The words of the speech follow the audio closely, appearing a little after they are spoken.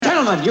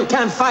gentlemen, you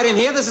can't fight in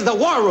here. This is the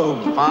war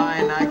room.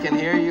 Fine, I can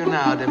hear you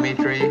now,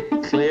 Dimitri.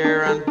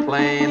 Clear and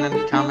plain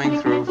and coming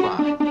through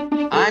fine.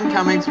 I'm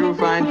coming through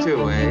fine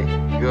too,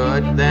 eh?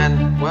 Good.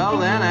 Then,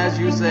 as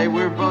you say,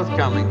 we're both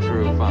coming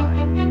through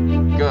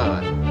fine.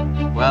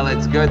 Good. Well,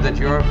 it's good that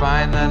you're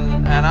fine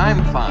and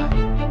I'm fine.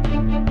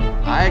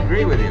 I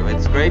agree with you.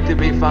 It's great to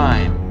be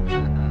fine.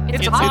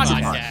 It's a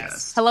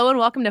podcast. Hello and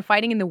welcome to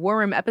Fighting in the War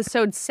Room,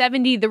 episode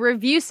 70, the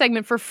review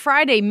segment for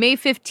Friday, May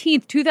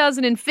 15th,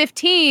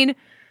 2015.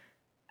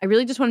 I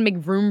really just want to make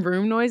vroom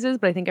vroom noises,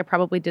 but I think I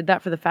probably did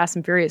that for the Fast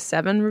and Furious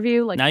 7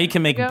 review. Now you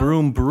can make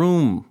broom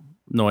broom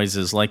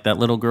noises like that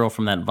little girl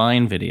from that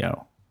Vine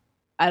video.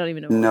 I don't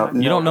even know.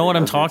 You don't know what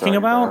I'm talking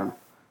about?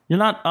 You're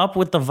not up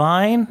with the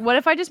Vine? What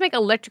if I just make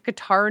electric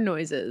guitar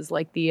noises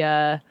like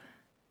the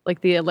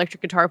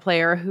electric guitar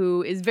player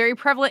who is very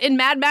prevalent in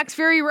Mad Max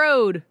Fury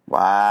Road?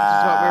 Wow. Which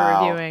is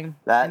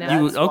what we're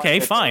reviewing. Okay,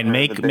 fine.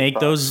 Make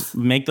those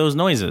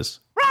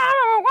noises.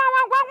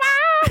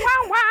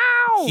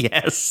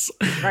 Yes.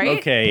 Right?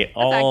 Okay, That's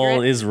all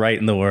accurate. is right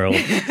in the world.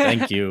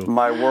 Thank you.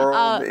 My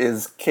world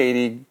is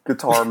Katie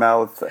Guitar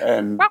Mouth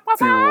and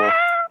Fuel.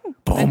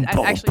 Boom, I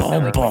boom, actually sound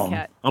boom, like my boom.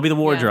 cat. I'll be the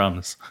war Yeah.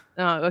 drums.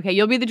 Oh, okay.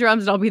 You'll be the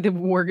drums and I'll be the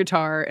war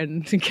guitar,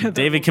 and together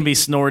David can be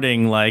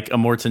snorting like a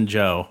Morton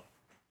Joe.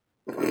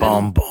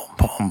 Boom, boom,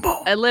 boom, boom.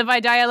 I live,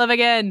 I die, I live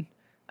again.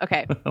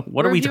 Okay.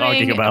 What are we talking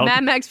reviewing about?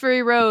 Mad Max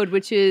Fury Road,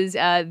 which is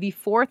the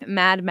fourth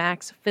Mad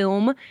Max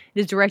film. It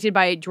is directed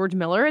by George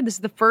Miller. This is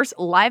the first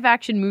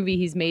live-action movie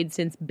he's made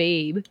since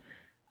Babe.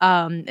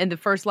 And the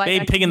first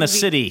live-action Babe Pig in the movie-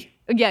 City.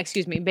 Yeah,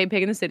 excuse me, Babe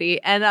Pig in the City.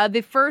 And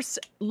the first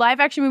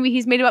live-action movie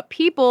he's made about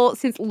people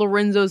since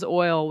Lorenzo's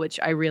Oil,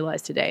 which I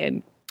realized today.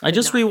 And I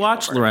just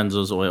rewatched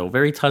Lorenzo's Oil.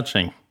 Very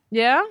touching.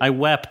 yeah? I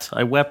wept.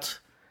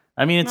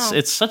 I mean,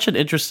 it's such an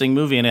interesting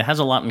movie, and it has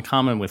a lot in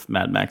common with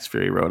Mad Max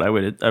Fury Road. I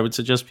would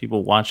suggest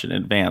people watch it in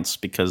advance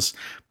because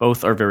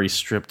both are very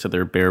stripped to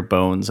their bare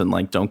bones and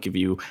like don't give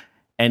you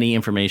any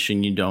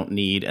information you don't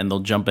need, and they'll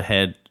jump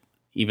ahead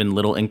even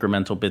little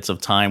incremental bits of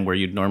time where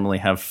you'd normally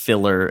have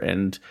filler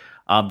and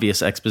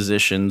obvious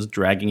expositions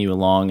dragging you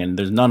along, and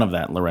there's none of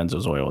that in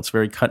Lorenzo's Oil. It's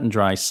very cut and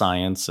dry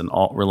science and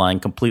all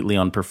relying completely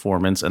on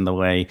performance and the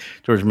way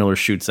George Miller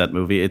shoots that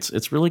movie.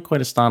 It's really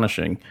quite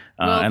astonishing.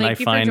 Well, and thank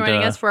you for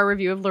joining us for our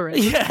review of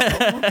Lorenzo.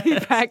 Yeah. We'll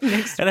be back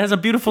next It has a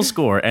beautiful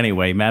score.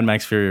 Anyway, Mad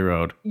Max Fury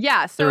Road.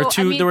 Yeah, so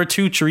There were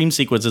two dream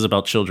sequences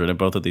about children in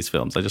both of these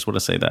films. I just want to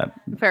say that.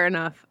 Fair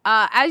enough.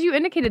 As you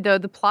indicated, though,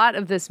 the plot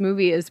of this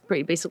movie is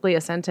basically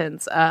a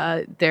sentence.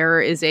 There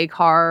is a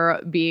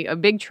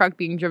big truck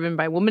being driven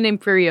by a woman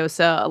named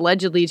Furiosa,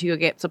 allegedly to go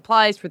get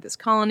supplies for this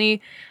colony,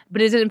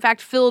 but is in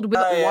fact filled with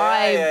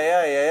live...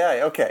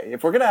 Yeah. Okay,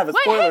 if we're gonna have a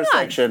Hang spoiler on.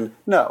 section,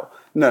 no.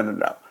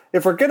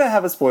 If we're gonna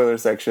have a spoiler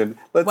section,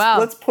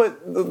 let's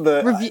put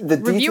the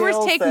Reviewers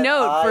details take that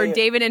note for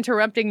David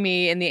interrupting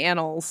me in the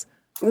annals.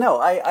 No,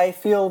 I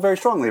feel very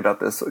strongly about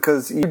this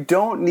because you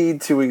don't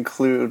need to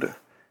include.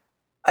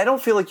 I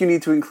don't feel like you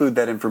need to include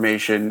that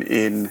information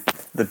in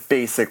the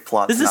basic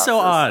plot. This is so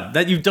odd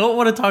that you don't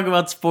want to talk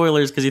about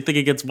spoilers because you think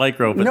it gets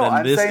micro. But No, then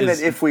I'm this saying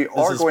is, that if we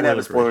are going to have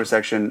a spoiler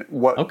section,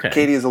 what Okay.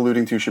 Katie is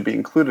alluding to should be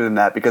included in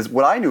that, because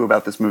what I knew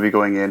about this movie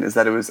going in is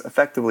that it was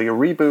effectively a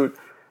reboot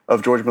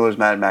of George Miller's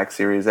Mad Max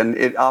series, and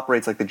it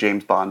operates like the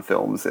James Bond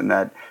films in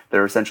that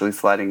they're essentially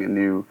sliding a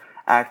new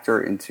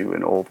actor into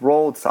an old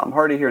role. It's Tom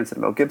Hardy here instead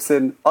of Mel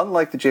Gibson.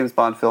 Unlike the James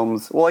Bond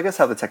films, well, I guess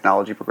how the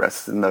technology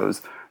progresses in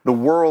those, the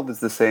world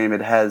is the same.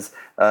 It has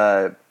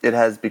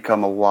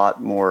become a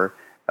lot more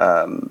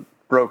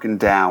broken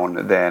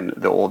down than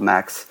the old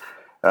Mad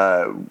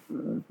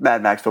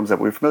Max films that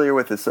we're familiar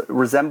with. This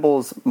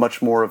resembles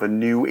much more of a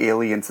new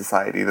alien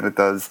society than it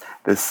does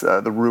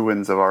the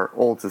ruins of our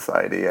old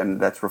society,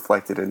 and that's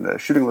reflected in the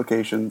shooting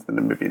locations, the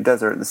Namibian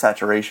desert, the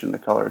saturation, the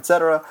color,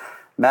 etc.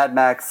 Mad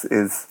Max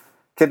is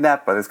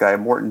kidnapped by this guy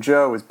Morton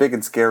Joe, who's big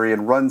and scary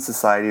and runs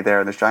society there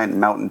in this giant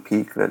mountain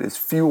peak that is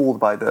fueled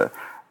by the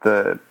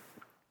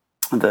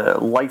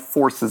life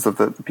forces of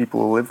the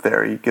people who live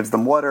there. He gives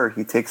them water,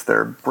 he takes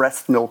their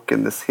breast milk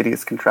in this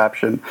hideous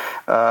contraption,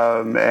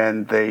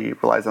 and they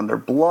relies on their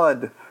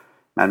blood.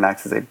 Mad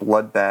Max is a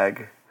blood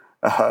bag.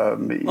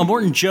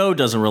 Morton Joe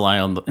doesn't rely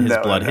on his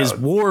blood. His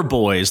war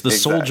boys, the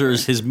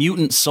soldiers, his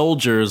mutant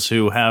soldiers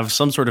who have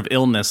some sort of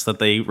illness that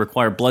they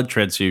require blood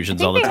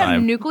transfusions all the They have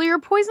time. nuclear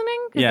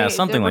poisoning? Yeah,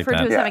 something like that.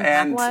 To as having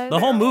and half-lives? The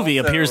whole movie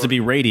also- appears to be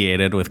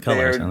radiated with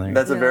color.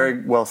 That's a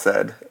very well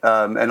said.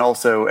 And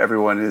also,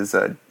 everyone is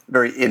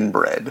very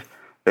inbred.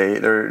 They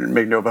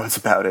make no bones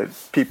about it.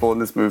 People in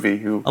this movie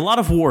who a lot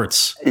of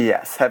warts.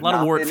 Yes, have a lot of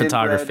not wart been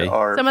photography. inbred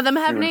are Some of them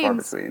have few and far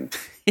names. between.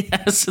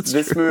 Yes, it's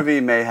This true. movie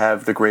may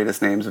have the greatest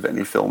names of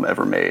any film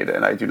ever made,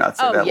 and I do not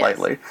say that yes.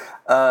 lightly.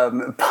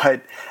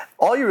 But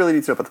all you really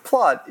need to know about the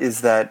plot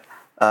is that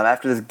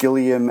after this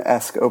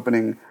Gilliam-esque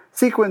opening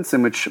sequence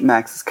in which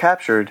Max is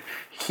captured,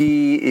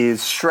 he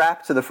is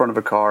strapped to the front of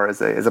a car as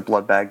a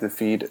blood bag to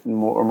feed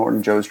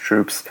Morton Joe's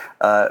troops.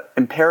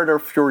 Imperator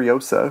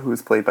Furiosa, who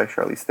is played by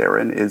Charlize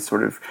Theron, is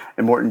sort of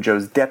Morton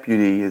Joe's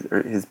deputy,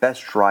 his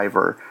best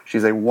driver.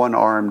 She's a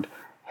one-armed,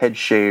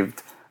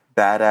 head-shaved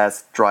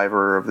badass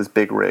driver of this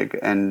big rig,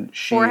 and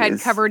she forehead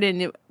is covered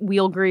in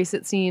wheel grease.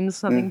 It seems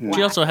something. Black.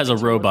 She also has a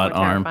Makes her look robot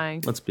more arm.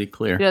 terrifying. Let's be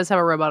clear. She does have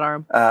a robot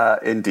arm.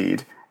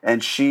 indeed.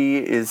 And she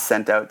is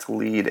sent out to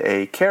lead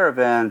a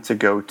caravan to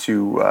go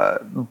to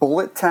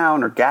Bullet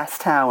Town or Gas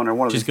Town or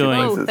one of She's these two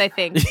going- Both, places. I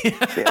think.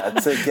 Yeah,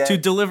 to get To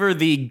deliver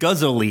the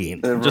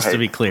guzzling, just to Right.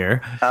 be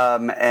clear.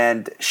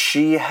 and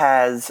she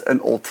has an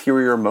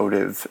ulterior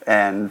motive,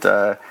 and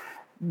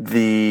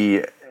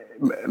the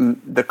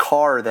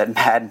car that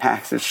Mad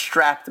Max is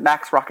strapped,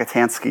 Max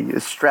Rockatansky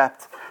is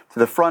strapped to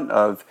the front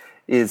of,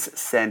 is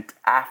sent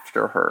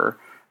after her,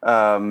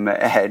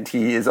 and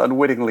he is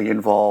unwittingly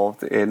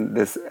involved in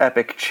this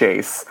epic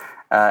chase.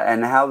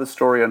 And how the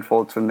story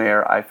unfolds from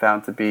there, I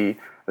found to be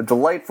a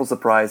delightful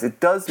surprise. It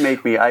does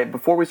make me,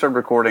 before we started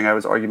recording, I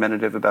was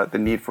argumentative about the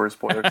need for a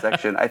spoiler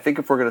section. I think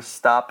if we're going to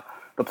stop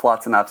the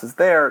plot synopsis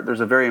there's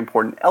a very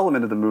important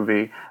element of the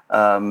movie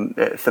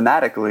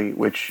thematically,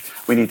 which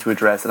we need to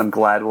address, and I'm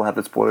glad we'll have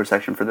the spoiler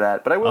section for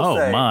that. But I will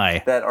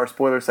say that our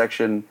spoiler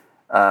section,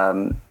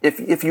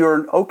 if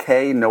you're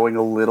okay knowing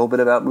a little bit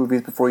about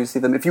movies before you see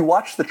them, if you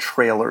watch the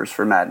trailers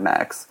for Mad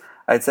Max,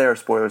 I'd say our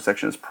spoiler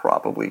section is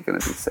probably going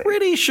to be safe.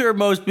 Pretty sure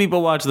most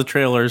people watch the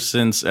trailers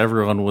since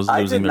everyone was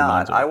losing their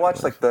minds. I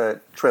watched like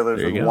the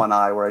trailers with one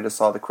eye, where I just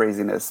saw the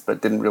craziness,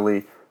 but didn't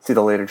really see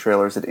the later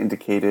trailers that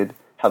indicated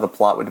how the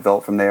plot would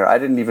develop from there. I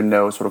didn't even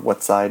know sort of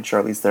what side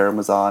Charlize Theron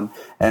was on,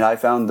 and I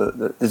found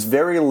this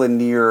very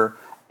linear,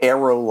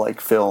 Arrow-like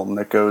film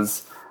that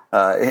goes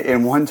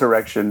in one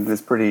direction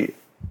is pretty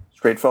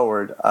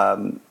straightforward.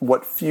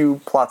 What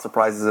few plot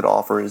surprises it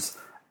offers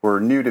were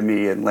new to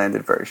me and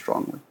landed very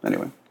strongly.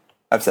 Anyway,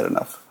 I've said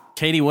enough.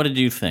 Katie, what did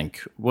you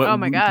think? Oh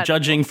my God.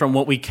 Judging from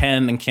what we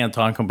can and can't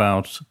talk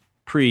about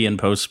pre and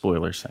post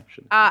spoiler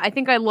section. I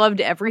think I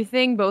loved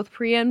everything, both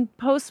pre and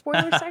post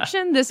spoiler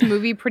section. This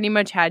movie pretty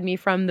much had me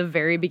from the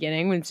very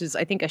beginning, which is,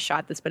 I think, a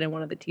shot that's been in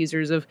one of the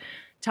teasers of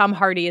Tom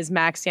Hardy as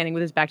Max standing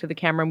with his back to the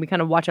camera, and we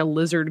kind of watch a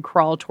lizard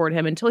crawl toward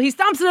him until he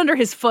stomps it under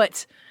his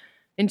foot.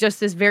 And just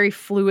this very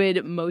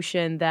fluid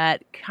motion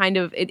that kind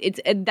of,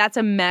 that's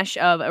a mesh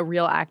of a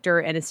real actor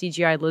and a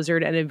CGI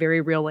lizard and a very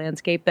real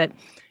landscape that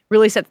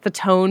really sets the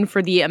tone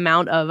for the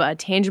amount of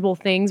tangible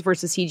things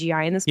versus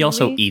CGI in this movie. He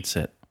also eats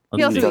it.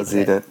 He also does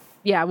eat it.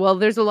 Yeah, well,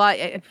 there's a lot.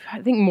 I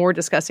think more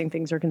disgusting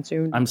things are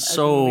consumed.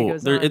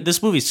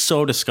 This movie's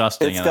so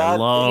disgusting, It's and got- I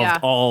love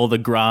all the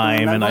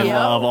grime, and I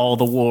love all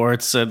the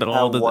warts, and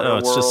all the. Oh,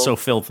 it's just so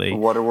filthy.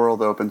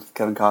 Waterworld opens with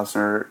Kevin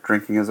Costner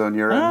drinking his own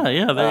urine. Ah,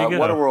 yeah, there you go.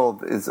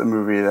 Waterworld is a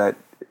movie that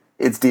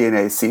its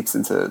DNA seeps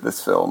into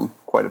this film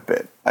quite a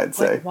bit, I'd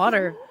say. Like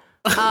water.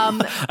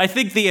 I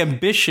think the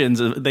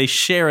ambitions, they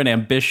share an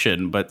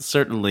ambition, but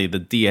certainly the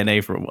DNA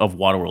of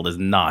Waterworld is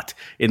not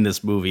in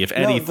this movie. If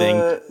anything,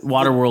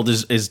 Waterworld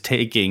is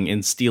taking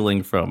and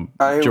stealing from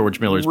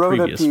George Miller's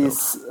previous film. I wrote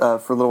a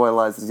piece for Little White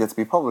Lies that's yet to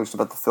be published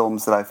about the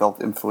films that I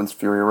felt influenced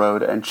Fury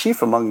Road, and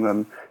chief among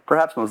them,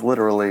 perhaps most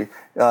literally,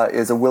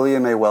 is a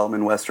William A.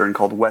 Wellman Western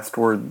called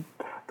Westward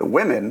the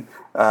Women,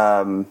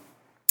 and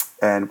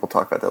we'll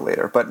talk about that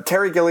later. But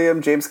Terry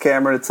Gilliam, James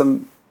Cameron, it's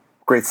some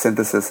great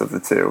synthesis of the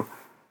two,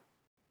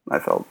 I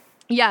felt.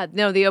 Yeah,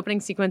 no, the opening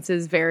sequence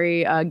is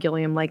very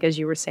Gilliam-like, as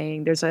you were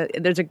saying.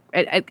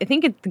 I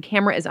think the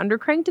camera is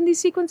undercranked in these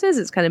sequences.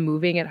 It's kind of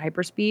moving at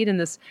hyperspeed in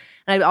this.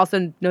 And I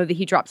also know that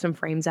he dropped some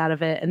frames out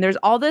of it. And there's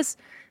all this.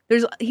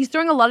 He's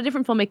throwing a lot of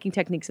different filmmaking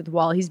techniques at the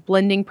wall. He's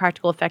blending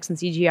practical effects and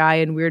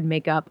CGI and weird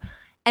makeup.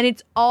 And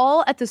it's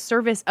all at the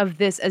service of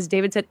this, as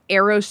David said,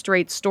 arrow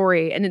straight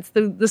story. And it's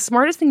the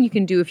smartest thing you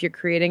can do if you're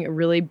creating a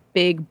really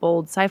big,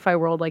 bold sci-fi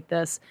world like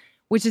this,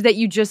 which is that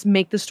you just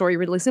make the story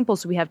really simple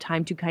so we have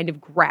time to kind of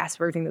grasp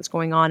everything that's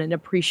going on and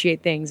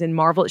appreciate things and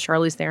marvel at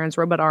Charlize Theron's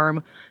robot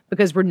arm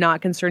because we're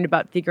not concerned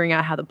about figuring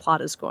out how the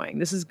plot is going.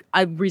 This is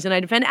a reason I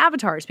defend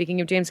Avatar,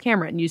 speaking of James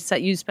Cameron. You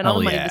spend all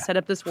the money to set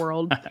up this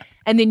world,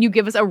 and then you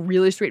give us a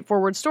really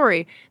straightforward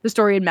story. The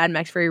story in Mad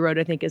Max Fury Road,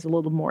 I think, is a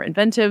little more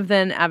inventive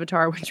than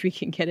Avatar, which we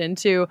can get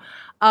into.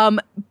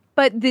 But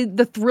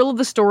the thrill of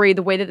the story,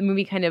 the way that the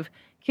movie kind of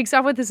kicks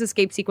off with this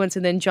escape sequence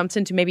and then jumps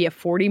into maybe a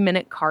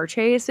 40-minute car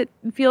chase, it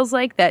feels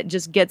like, that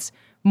just gets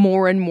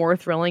more and more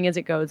thrilling as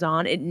it goes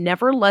on. It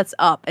never lets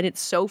up, and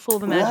it's so full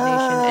of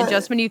imagination. And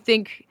just when you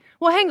think,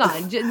 well, hang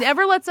on, it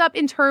never lets up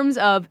in terms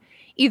of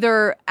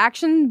either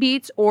action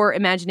beats or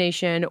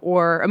imagination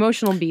or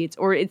emotional beats,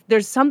 or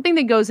there's something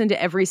that goes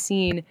into every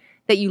scene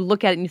that you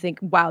look at it and you think,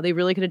 wow, they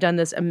really could have done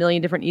this a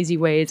million different easy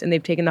ways, and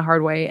they've taken the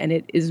hard way, and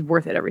it is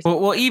worth it every time.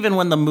 Well, even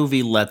when the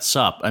movie lets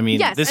up, I mean,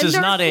 yes, this is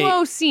not a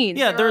slow scene.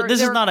 Yeah,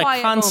 this is not a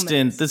constant.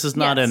 Moments. This is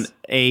not an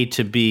A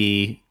to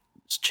B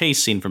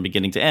chase scene from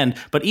beginning to end.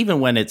 But even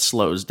when it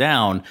slows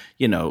down,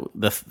 you know,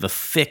 the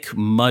thick,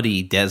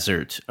 muddy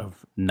desert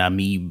of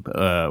Namib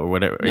or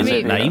whatever is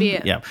it?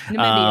 Namibia. Yeah.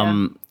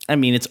 Namibia. I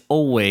mean, it's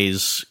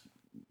always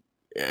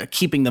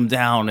keeping them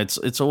down.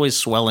 It's always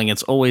swelling.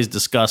 It's always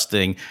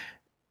disgusting.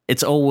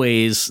 it's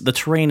always, the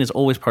terrain is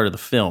always part of the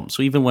film.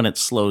 So even when it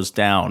slows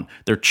down,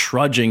 they're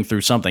trudging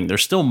through something. They're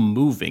still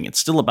moving. It's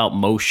still about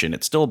motion.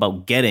 It's still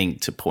about getting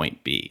to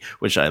point B,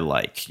 which I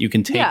like. You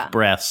can take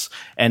breaths,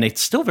 and it's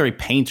still very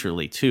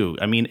painterly too.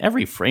 I mean,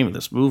 every frame of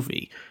this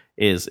movie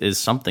is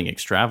something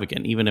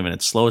extravagant, even in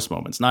its slowest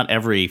moments. Not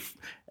every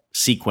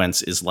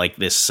sequence is like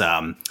this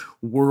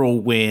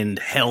whirlwind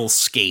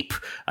hellscape.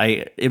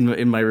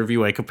 In my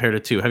review, I compared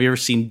it to, have you ever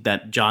seen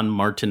that John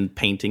Martin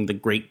painting The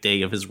Great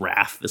Day of His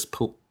Wrath, this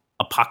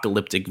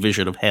apocalyptic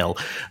vision of hell?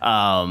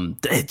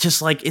 It's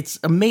just like, it's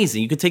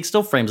amazing. You could take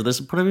still frames of this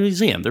and put it in a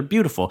museum. They're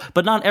beautiful,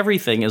 but not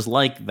everything is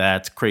like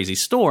that crazy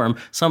storm.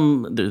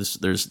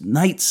 There's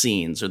night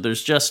scenes, or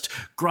there's just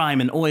grime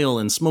and oil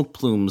and smoke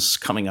plumes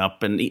coming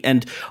up,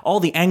 and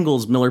all the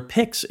angles Miller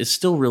picks is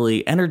still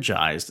really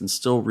energized and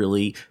still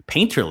really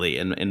painterly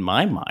in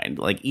my mind.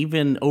 Like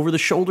even over the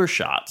shoulder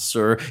shots,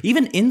 or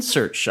even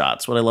insert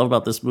shots. What I love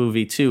about this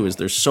movie too is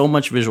there's so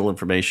much visual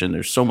information.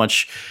 There's so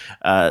much.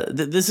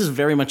 This is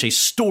very much a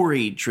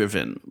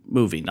story-driven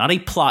movie, not a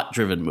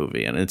plot-driven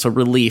movie, and it's a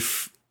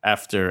relief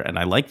after. And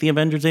I like the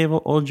Avengers: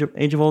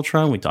 Age of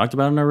Ultron. We talked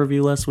about it in our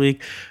review last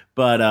week,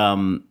 but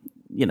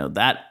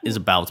that is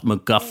about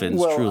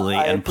MacGuffins, truly,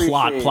 and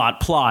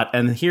plot.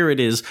 And here it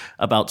is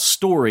about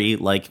story.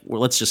 Like,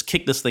 well, let's just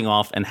kick this thing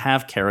off and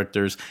have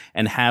characters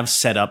and have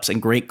setups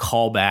and great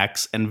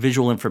callbacks and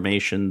visual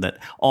information that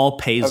all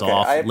pays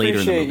off later in the movie. I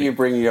appreciate you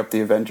bringing up the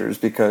Avengers,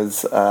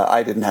 because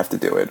I didn't have to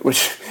do it,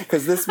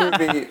 because this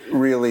movie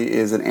really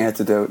is an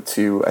antidote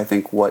to, I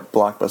think, what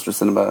blockbuster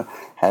cinema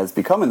has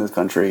become in this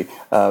country,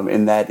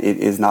 in that it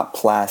is not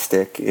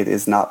plastic, it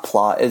is not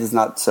plot, it is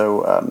not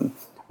so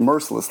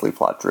mercilessly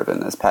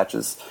plot-driven, as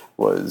Patches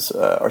was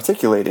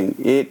articulating.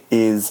 It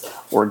is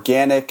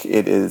organic.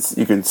 It is,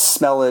 you can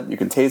smell it, you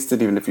can taste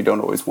it, even if you don't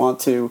always want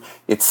to.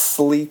 It's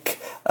sleek,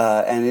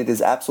 and it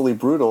is absolutely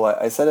brutal.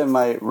 I said in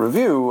my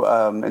review,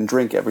 and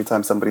drink every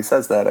time somebody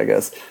says that, I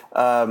guess.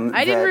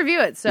 I didn't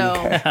review it, so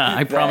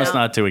I promise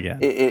not to again.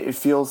 It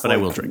feels but like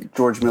I will drink.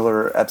 George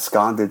Miller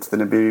absconded to the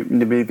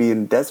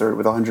Namibian desert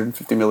with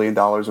 $150 million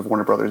of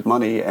Warner Brothers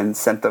money and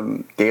sent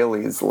them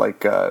dailies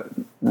like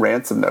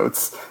ransom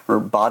notes or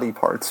body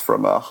parts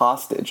from a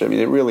hostage. I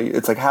mean,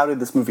 it's like, how did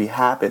this movie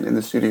happen in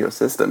the studio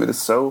system? It is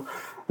so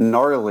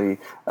gnarly,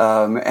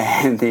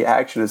 and the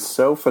action is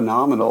so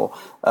phenomenal.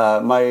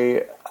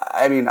 I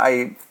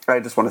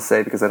just want to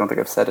say, because I don't think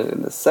I've said it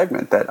in this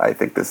segment, that I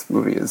think this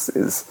movie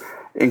is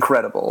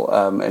incredible,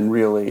 and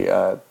really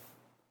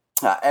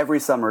every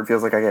summer it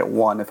feels like I get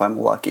one if I'm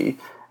lucky.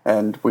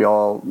 And we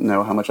all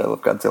know how much I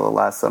loved Godzilla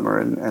last summer,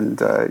 and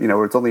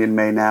it's only in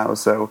May now,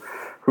 so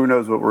who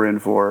knows what we're in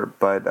for.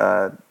 But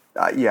I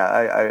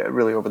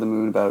really over the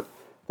moon about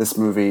this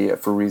movie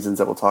for reasons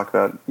that we'll talk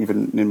about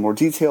even in more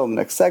detail in the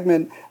next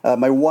segment.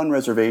 My one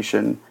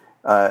reservation,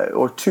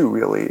 or two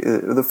really,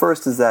 the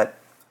first is that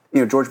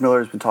George Miller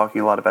has been talking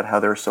a lot about how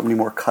there are so many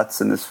more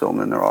cuts in this film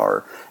than there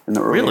are in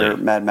the earlier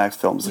Mad Max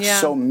films. Yeah.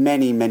 So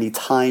many, many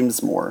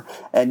times more.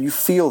 And you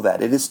feel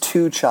that. It is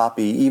too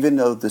choppy, even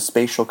though the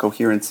spatial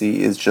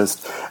coherency is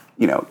just,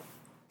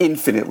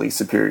 infinitely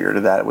superior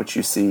to that which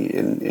you see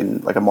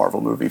in like a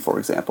Marvel movie, for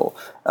example.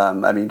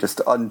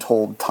 Just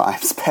untold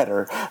times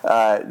better.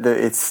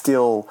 It's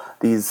still,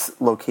 these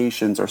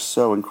locations are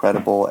so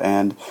incredible,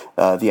 and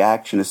the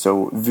action is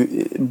so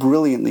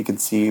brilliantly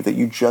conceived that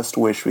you just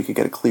wish we could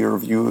get a clearer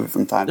view of it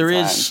from time to time.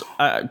 There is,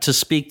 to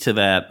speak to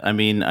that,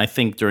 I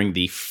think during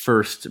the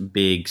first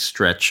big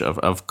stretch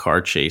of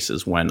car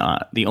chases, when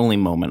the only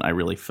moment I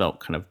really felt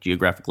kind of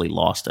geographically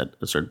lost at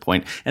a certain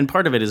point, and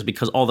part of it is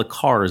because all the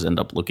cars end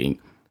up looking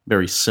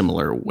very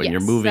similar when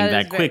you're moving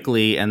that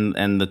quickly,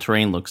 and the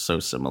terrain looks so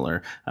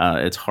similar.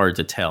 It's hard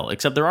to tell,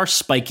 except there are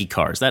spiky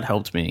cars. That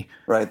helped me.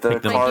 Right, the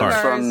cars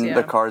from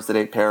The Cars That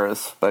Ate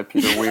Paris by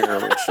Peter Weir,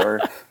 which are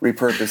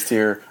repurposed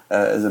here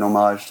as an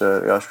homage to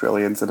the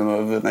Australian cinema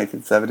of the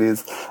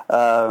 1970s.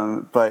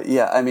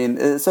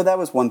 So that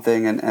was one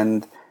thing,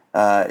 and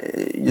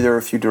there are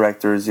a few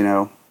directors,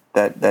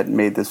 that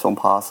made this film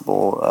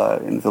possible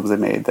in the films they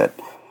made that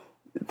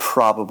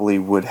probably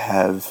would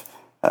have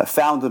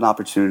found an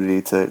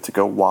opportunity to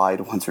go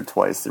wide once or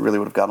twice. It really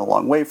would have gone a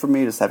long way for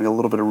me, just having a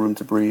little bit of room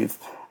to breathe.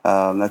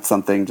 That's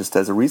something, just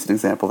as a recent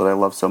example, that I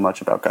love so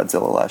much about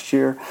Godzilla last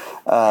year.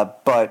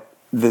 But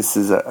this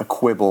is a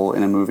quibble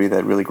in a movie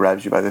that really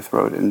grabs you by the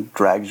throat and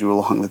drags you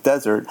along the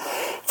desert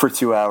for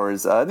 2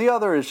 hours. The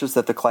other is just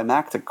that the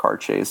climactic car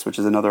chase, which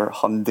is another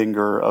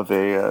humdinger of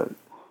a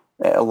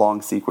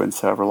long sequence,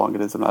 however long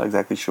it is, I'm not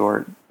exactly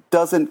sure,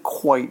 doesn't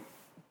quite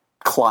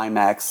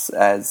climax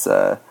as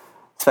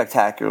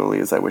spectacularly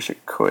as I wish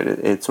it could.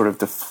 It sort of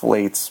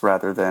deflates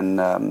rather than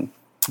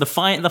the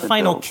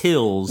final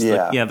kills.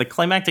 The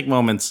climactic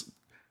moments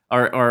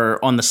are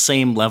on the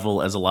same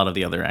level as a lot of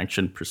the other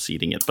action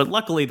preceding it. But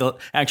luckily, the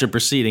action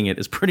preceding it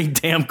is pretty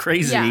damn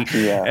crazy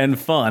and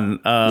fun.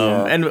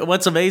 And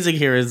what's amazing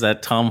here is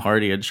that Tom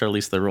Hardy and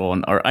Charlize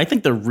Theron I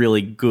think they're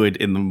really good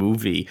in the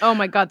movie. Oh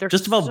my God, they're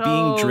just about so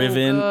being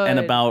driven good. And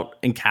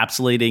about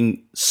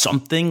encapsulating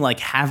something,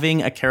 like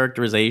having a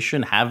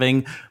characterization,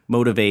 having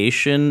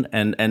motivation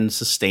and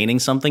sustaining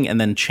something and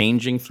then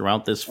changing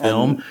throughout this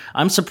film.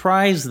 I'm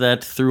surprised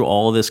that through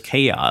all this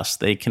chaos,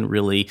 they can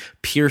really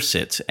pierce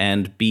it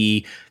and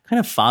be kind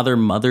of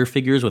father-mother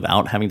figures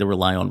without having to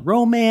rely on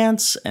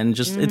romance. And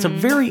just, it's a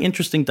very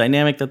interesting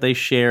dynamic that they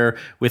share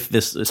with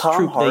this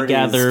troop they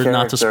gather,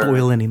 not to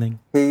spoil anything.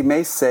 He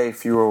may say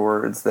fewer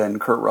words than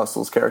Kurt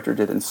Russell's character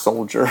did in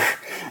Soldier.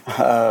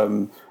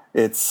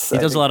 He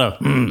does a lot of...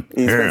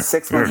 He spent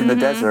 6 months in the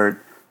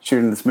desert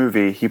shooting this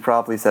movie. He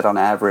probably said on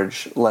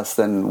average less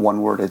than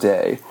 1 word a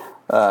day.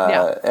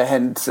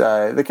 And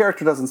the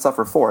character doesn't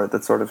suffer for it.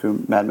 That's sort of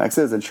who Mad Max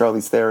is. And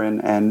Charlize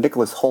Theron and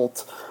Nicholas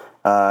Hoult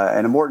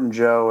and Immortan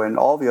Joe and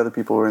all the other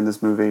people who are in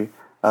this movie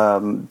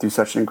do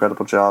such an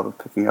incredible job of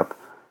picking up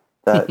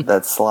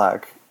that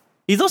slack.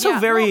 He's also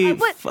very...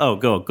 go.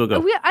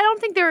 I don't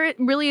think there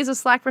really is a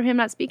slack for him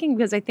not speaking,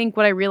 because I think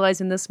what I realized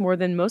in this more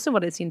than most of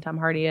what I've seen Tom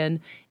Hardy in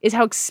is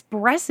how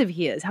expressive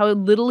he is, how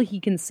little he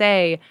can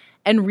say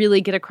and really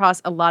get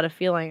across a lot of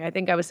feeling. I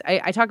think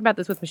I talk about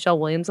this with Michelle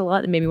Williams a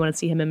lot, and made me want to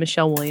see him and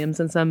Michelle Williams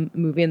in some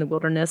movie in the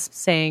wilderness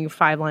saying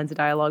 5 lines of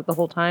dialogue the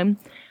whole time.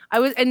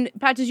 And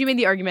Pat, you made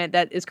the argument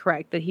that is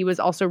correct, that he was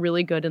also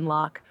really good in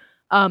Locke.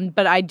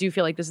 But I do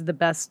feel like this is the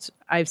best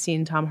I've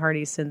seen Tom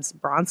Hardy since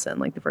Bronson,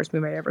 like the first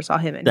movie I ever saw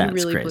him in. That's he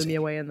really crazy. blew me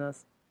away in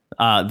this.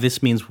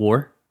 This Means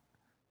War.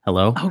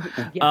 Hello?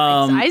 Oh, yeah,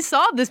 I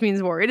saw This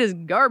Means War. It is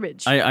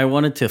garbage. I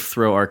wanted to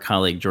throw our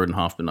colleague Jordan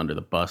Hoffman under the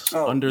bus, the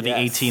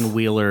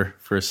 18-wheeler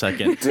for a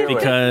second,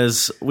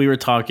 because we were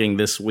talking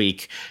this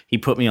week. He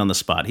put me on the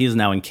spot. He is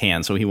now in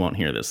Cannes, so he won't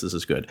hear this. This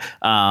is good.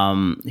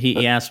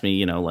 He asked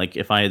me,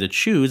 if I had to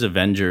choose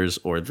Avengers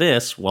or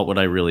this, what would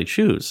I really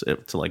choose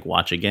to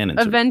watch again? And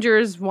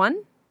Avengers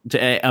 1?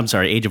 I'm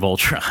sorry, Age of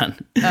Ultron.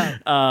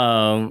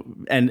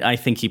 And I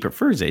think he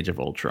prefers Age of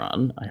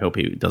Ultron. I hope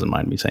he doesn't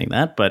mind me saying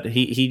that. But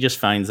he just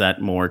finds that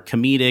more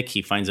comedic.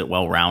 He finds it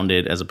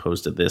well-rounded as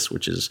opposed to this,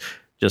 which is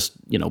just,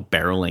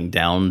 barreling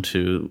down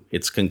to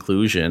its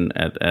conclusion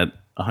at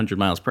 100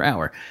 miles per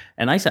hour.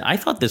 And I said, I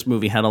thought this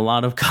movie had a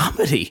lot of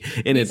comedy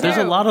in it. There's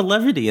a lot of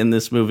levity in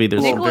this movie.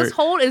 Nicholas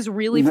Hoult is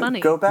really funny.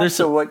 Go back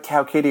to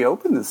how Katie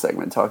opened this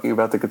segment, talking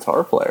about the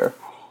guitar player.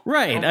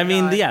 Right.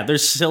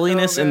 There's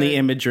silliness in the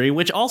imagery,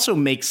 which also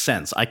makes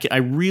sense. I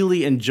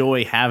really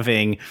enjoy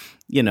having,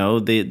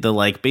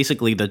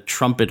 basically the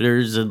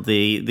trumpeters and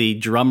the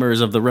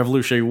drummers of the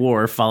Revolutionary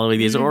War following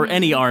these, or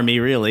any army,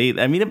 really.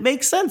 I mean, it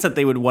makes sense that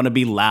they would want to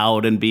be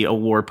loud and be a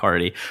war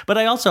party. But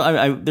I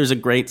also, there's a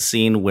great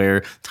scene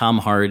where Tom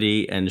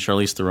Hardy and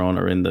Charlize Theron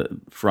are in the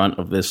front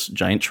of this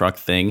giant truck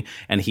thing,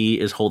 and he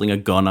is holding a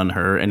gun on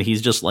her, and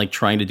he's just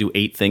trying to do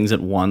 8 things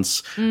at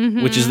once,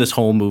 which is this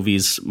whole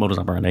movie's modus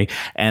operandi.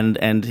 And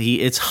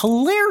it's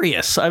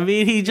hilarious. I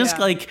mean, he just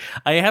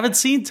I haven't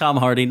seen Tom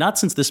Hardy, not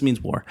since This Means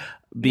War,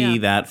 be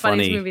that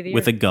funny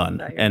with a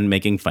gun and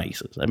making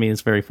faces. I mean,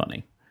 it's very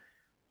funny.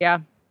 Yeah,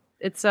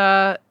 it's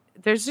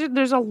there's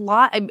a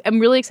lot. I'm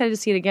really excited to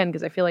see it again,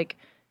 because I feel like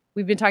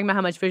we've been talking about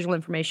how much visual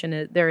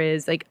information there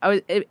is.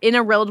 In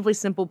a relatively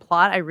simple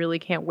plot, I really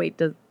can't wait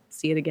to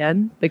see it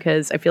again,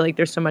 because I feel like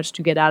there's so much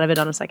to get out of it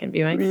on a second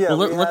viewing. Yeah,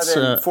 let's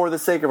for the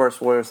sake of our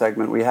spoiler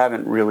segment, we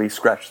haven't really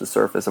scratched the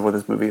surface of what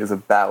this movie is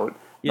about.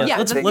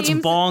 Let's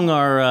bong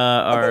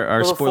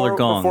our spoiler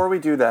gong. Before we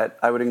do that,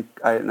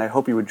 and I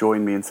hope you would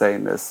join me in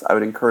saying this, I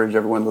would encourage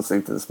everyone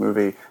listening to this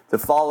movie to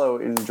follow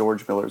in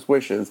George Miller's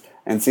wishes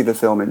and see the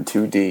film in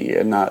 2D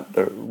and not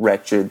the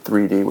wretched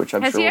 3D, which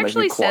I'm sure will make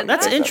you claw.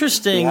 That's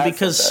interesting,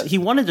 because he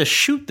wanted to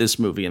shoot this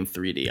movie in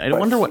 3D. I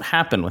wonder what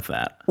happened with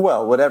that.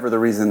 Well, whatever the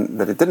reason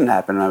that it didn't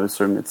happen, I would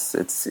assume it's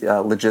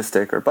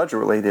logistic or budget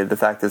related. The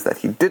fact is that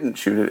he didn't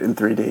shoot it in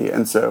 3D,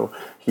 and so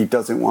he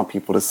doesn't want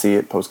people to see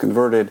it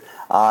post-converted.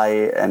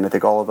 And I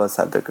think all of us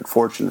had the good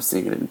fortune of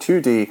seeing it in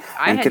 2D.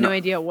 I had no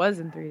idea it was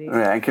in 3D.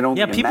 And can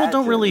only people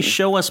don't really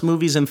show us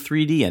movies in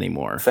 3D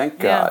anymore. Thank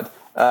God.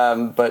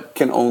 But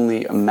can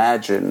only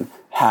imagine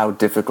how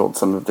difficult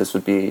some of this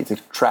would be to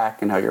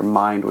track, and how your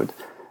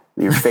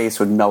face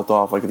would melt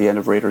off like at the end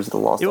of Raiders of the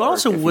Lost Ark. It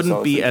also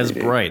wouldn't be as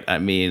bright. I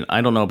mean,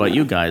 I don't know about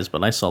you guys,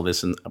 but I saw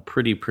this in a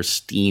pretty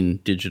pristine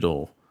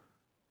digital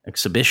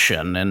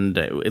exhibition, and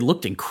it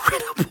looked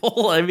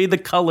incredible. I mean, the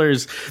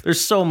colors, there's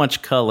so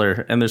much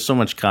color and there's so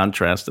much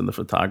contrast in the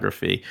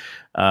photography.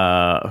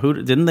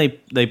 Didn't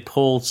they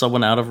pull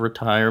someone out of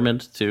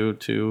retirement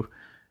to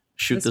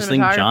shoot this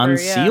thing? John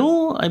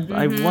Seal?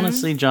 I want to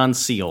say John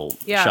Seal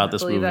shot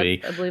this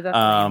movie. I believe that's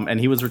right. And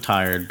he was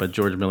retired, but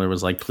George Miller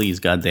was like, please,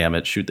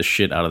 goddammit, shoot the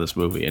shit out of this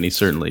movie. And he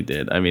certainly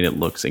did. I mean, it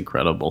looks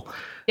incredible.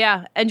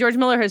 Yeah, and George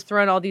Miller has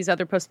thrown all these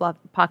other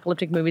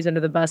post-apocalyptic movies under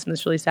the bus in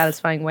this really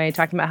satisfying way,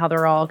 talking about how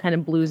they're all kind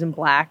of blues and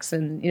blacks,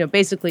 and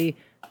basically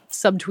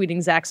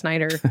subtweeting Zack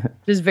Snyder,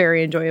 which is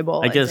very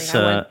enjoyable. I guess.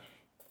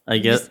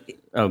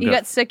 He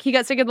got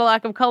sick of the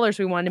lack of color,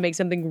 so we wanted to make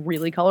something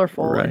really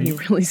colorful, and he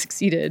really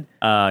succeeded.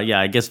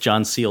 I guess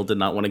John Seal did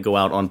not want to go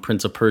out on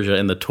Prince of Persia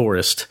and The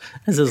Tourist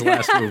as his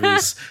last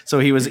movies, so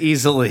he was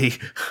easily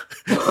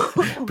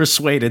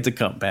persuaded to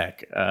come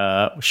back.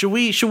 Should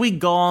we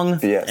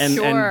gong and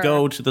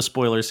go to the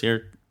spoilers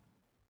here?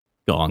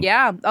 gone.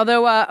 Yeah,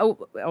 although I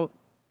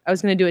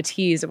was going to do a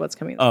tease of what's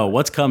coming. Oh,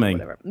 what's coming?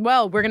 Whatever.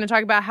 Well, we're going to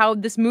talk about how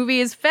this movie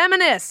is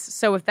feminist.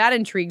 So if that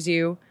intrigues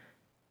you,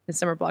 the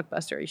summer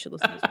blockbuster, you should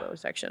listen to the spoiler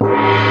section.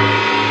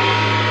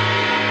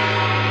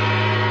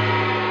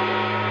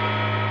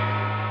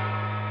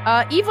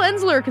 Eve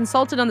Ensler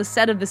consulted on the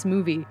set of this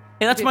movie.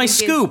 Hey, that's my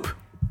scoop.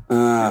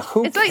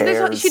 Who It's like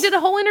cares? she did a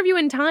whole interview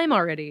in Time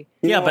already.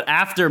 Yeah, but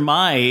after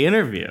my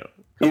interview.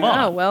 Come on.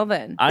 Oh, well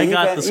then. I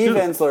got the scoop.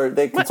 Eve Ensler,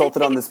 they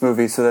consulted on this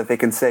movie so that they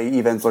can say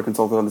Eve Ensler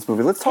consulted on this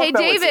movie. Let's talk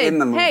about what's in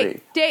the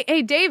movie.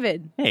 Hey,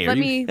 David. Hey, let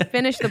me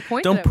finish the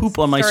point Don't that I was poop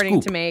on my starting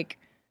scoop. to make.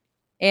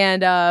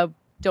 And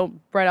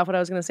don't write off what I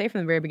was going to say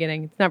from the very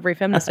beginning. It's not very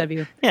feminist of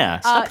you. Yeah,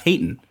 stop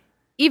hating.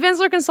 Eve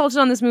Ensler consulted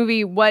on this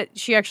movie. What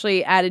she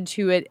actually added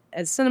to it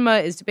as cinema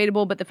is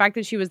debatable, but the fact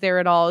that she was there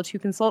at all to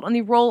consult on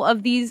the role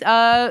of these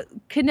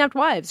kidnapped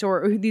wives,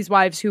 or these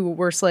wives who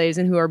were slaves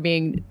and who are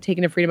being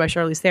taken to freedom by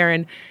Charlize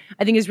Theron,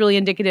 I think is really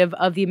indicative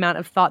of the amount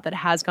of thought that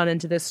has gone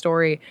into this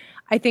story.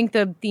 I think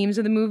the themes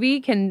of the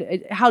movie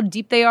how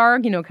deep they are,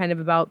 kind of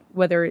about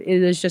whether it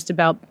is just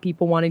about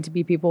people wanting to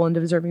be people and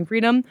deserving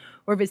freedom,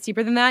 or if it's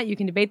deeper than that, you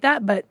can debate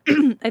that. But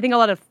I think a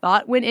lot of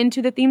thought went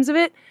into the themes of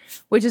it,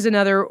 which is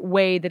another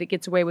way that it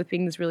gets away with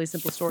being this really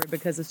simple story,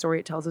 because the story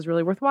it tells is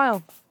really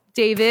worthwhile.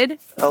 David,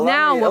 what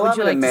would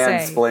you like to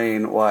say?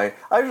 Mansplain why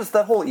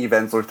that whole Eve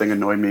Ensler thing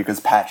annoyed me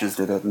because Patches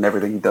did it and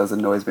everything he does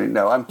annoys me.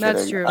 No, I'm kidding.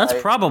 That's true.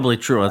 That's probably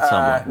true at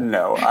some level.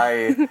 No,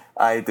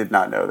 I did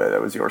not know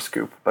that was your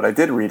scoop, but I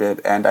did read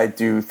it, and I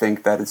do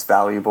think that it's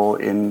valuable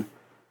in.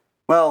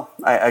 Well,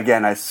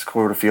 I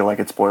sort of feel like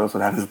it spoils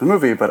what happens in the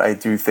movie, but I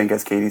do think,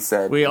 as Katie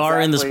said, We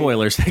are in the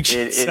spoiler section.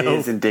 It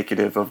is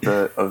indicative of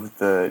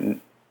the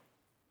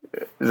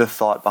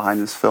thought behind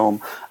this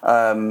film.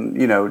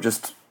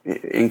 Just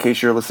in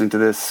case you're listening to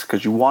this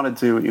because you wanted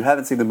to and you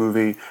haven't seen the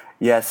movie,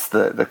 yes,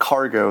 the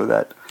cargo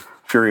that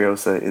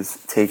Furiosa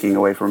is taking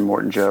away from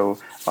Morton Joe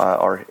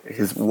are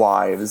his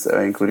wives,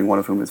 including one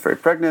of whom is very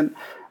pregnant,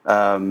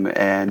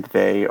 and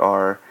they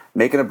are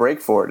making a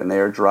break for it, and they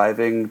are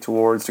driving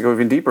to go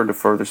even deeper into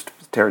further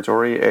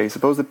territory, a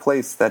supposed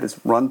place that is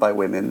run by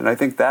women, and I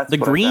think that's the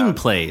green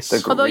place.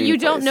 Although you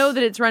don't know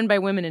that it's run by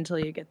women until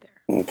you get there.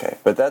 Okay,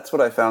 but that's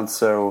what I found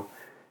so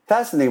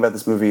fascinating about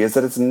this movie, is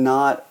that it's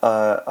not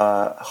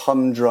a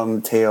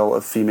humdrum tale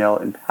of female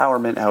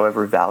empowerment,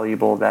 however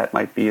valuable that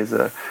might be as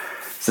a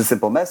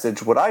simple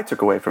message. What I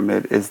took away from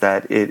it is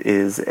that it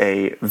is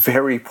a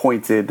very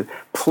pointed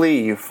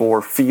plea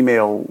for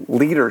female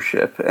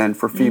leadership and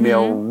for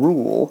female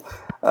rule,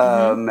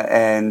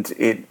 and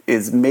it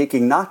is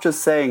making, not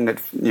just saying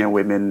that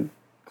women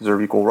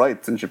deserve equal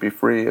rights and should be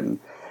free and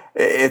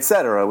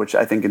etc., which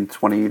I think in the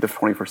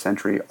 21st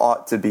century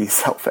ought to be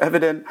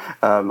self-evident,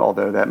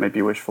 although that may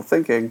be wishful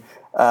thinking.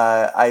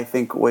 I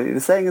think what it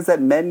is saying is that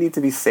men need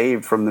to be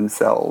saved from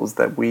themselves,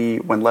 that we,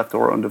 when left to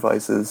our own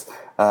devices,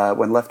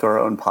 when left to our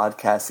own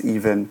podcasts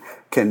even,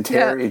 can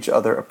tear each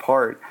other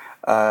apart.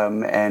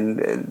 And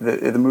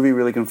the movie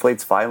really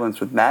conflates violence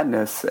with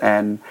madness,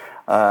 and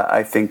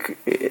I think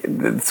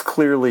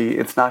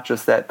it's not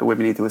just that the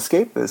women need to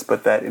escape this,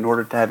 but that in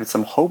order to have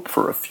some hope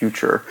for a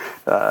future,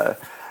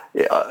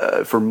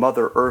 for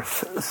Mother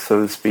Earth,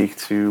 so to speak,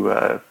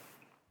 to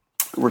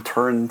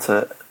return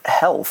to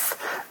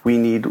health, we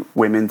need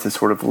women to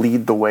sort of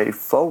lead the way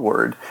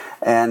forward.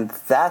 And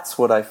that's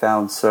what I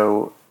found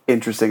so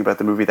interesting about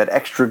the movie, that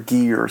extra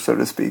gear, so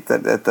to speak,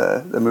 that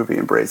the movie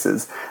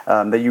embraces,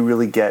 that you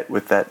really get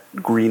with that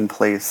green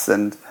place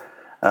and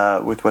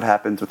with what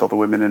happens with all the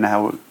women and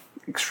how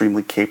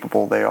extremely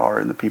capable they are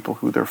and the people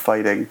who they're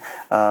fighting.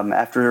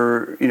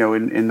 After,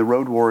 in The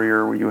Road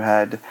Warrior, where you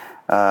had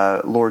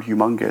Lord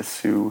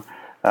Humongous, who,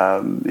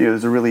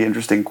 there's a really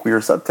interesting queer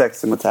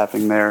subtext in what's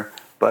happening there,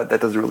 but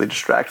that doesn't really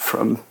distract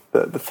from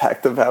the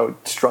fact of how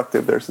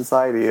destructive their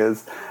society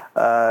is.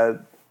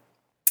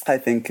 I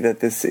think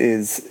that this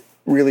is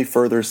really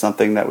further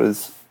something that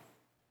was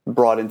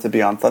brought into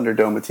Beyond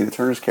Thunderdome with Tina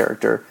Turner's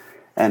character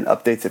and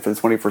updates it for the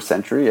 21st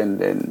century,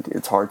 and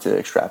it's hard to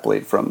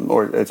extrapolate from,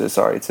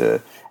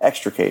 to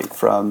extricate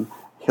from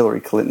Hillary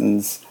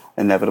Clinton's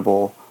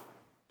inevitable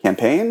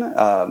campaigin.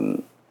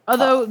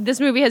 Although this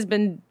movie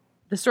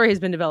the story has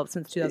been developed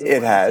since 2001.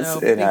 It has. So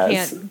it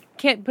has.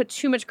 Can't put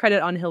too much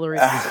credit on Hillary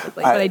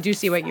specifically, but I do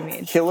see what you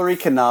mean. Hillary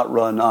cannot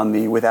run on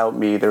the "without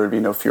me there would be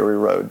no Fury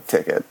Road"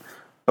 ticket.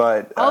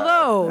 But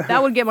although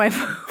that would get my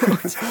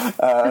vote.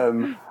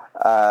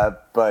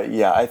 But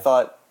yeah, I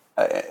thought,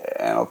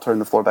 and I'll turn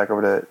the floor back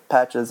over to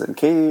Patches and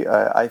Katie.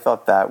 I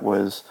thought that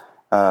was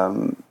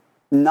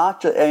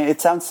not just.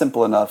 It sounds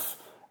simple enough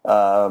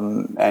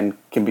and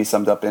can be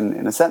summed up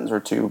in a sentence or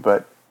two,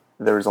 but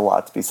there's a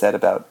lot to be said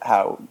about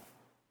how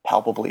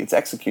palpably it's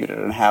executed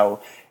and how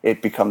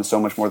it becomes so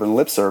much more than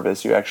lip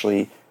service. You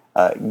actually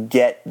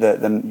get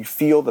you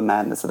feel the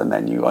madness of the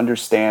men. You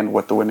understand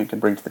what the women can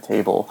bring to the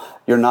table.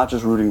 You're not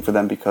just rooting for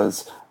them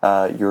because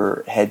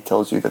your head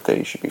tells you that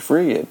they should be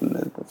free,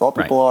 and that's all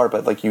people are.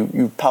 But like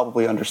you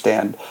palpably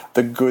understand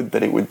the good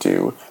that it would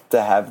do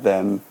to have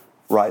them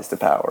rise to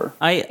power.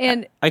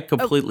 I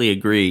completely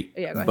agree.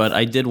 Yeah, but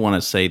I did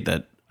want to say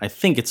that I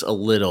think it's a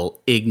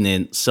little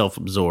ignorant,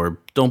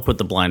 self-absorbed. Don't put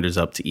the blinders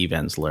up to Eve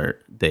Ensler,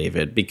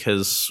 David,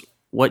 because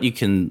what you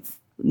can,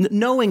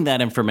 knowing that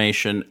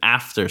information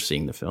after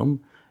seeing the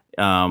film,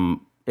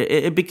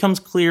 it becomes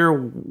clear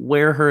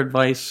where her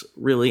advice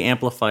really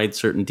amplified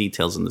certain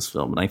details in this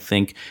film. And I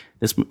think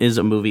this is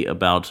a movie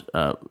about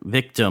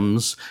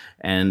victims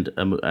and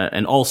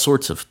all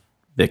sorts of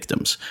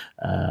victims,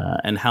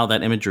 and how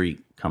that imagery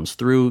comes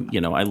through. You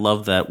know, I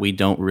love that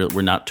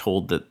we're not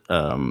told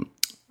that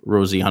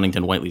Rosie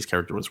Huntington-Whiteley's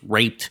character was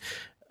raped,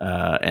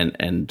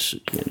 and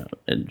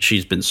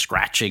she's been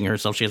scratching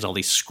herself. She has all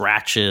these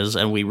scratches,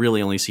 and we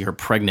really only see her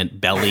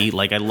pregnant belly.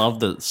 Like, I love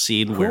the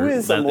scene where that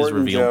is Morton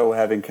revealed. Joe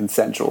having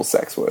consensual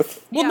sex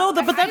with? Well,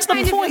 but that's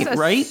the point,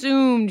 right?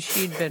 Assumed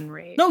she'd been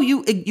raped. No,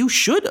 you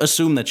should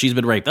assume that she's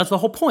been raped. That's the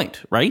whole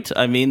point, right?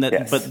 I mean,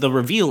 but the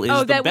reveal is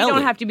the belly. We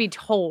don't have to be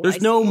told.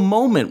 There's no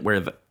moment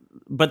where,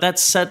 but that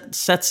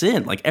sets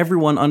in. Like,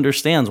 everyone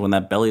understands when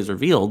that belly is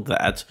revealed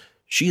that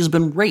she's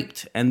been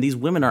raped, and these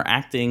women are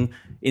acting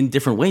in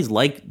different ways,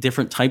 like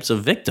different types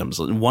of victims.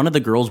 One of the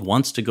girls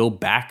wants to go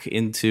back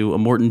into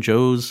Immortan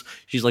Joe's.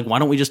 She's like, why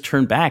don't we just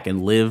turn back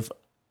and live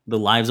the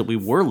lives that we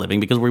were living,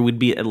 because we would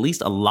be at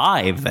least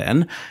alive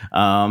then.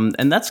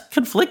 And that's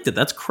conflicted.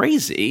 That's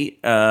crazy.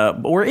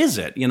 Or is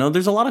it? You know,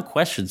 there's a lot of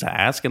questions to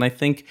ask, and I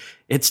think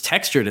it's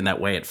textured in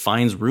that way. It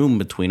finds room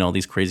between all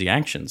these crazy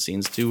action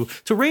scenes to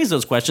raise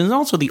those questions, and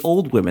also the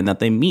old women that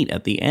they meet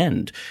at the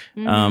end.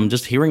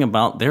 Just hearing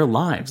about their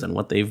lives and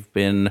what they've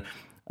been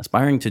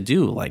aspiring to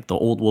do, like the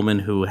old woman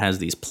who has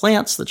these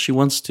plants that she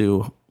wants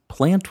to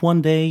plant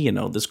one day. You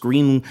know, this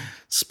green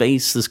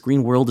space, this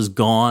green world is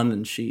gone,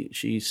 and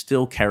she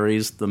still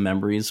carries the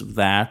memories of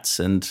that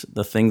and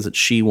the things that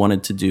she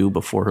wanted to do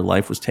before her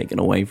life was taken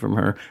away from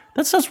her.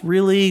 That's just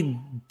really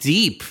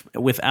deep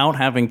without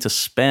having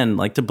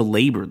to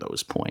belabor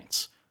those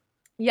points.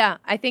 Yeah,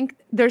 I think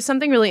there's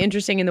something really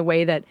interesting in the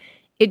way that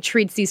it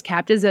treats these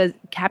captives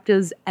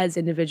as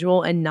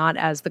individual and not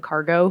as the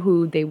cargo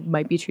who they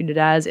might be treated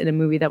as in a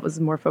movie that was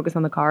more focused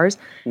on the cars.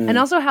 And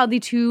also how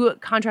the two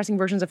contrasting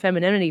versions of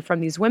femininity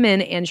from these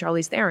women, and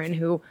Charlize Theron,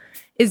 who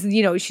is,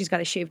 you know, she's got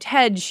a shaved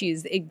head,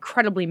 she's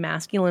incredibly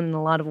masculine in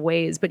a lot of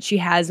ways, but she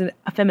has a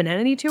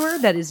femininity to her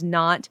that is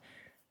not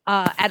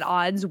at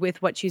odds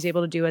with what she's able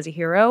to do as a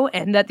hero.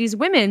 And that these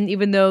women,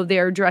 even though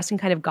they're dressed in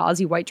kind of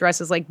gauzy white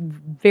dresses, like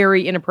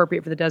very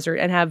inappropriate for the desert,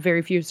 and have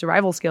very few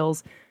survival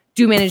skills,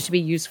 do manage to be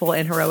useful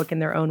and heroic in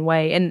their own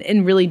way, and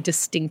in really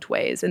distinct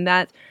ways. And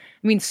that,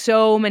 I mean,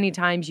 so many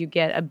times you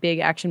get a big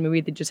action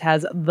movie that just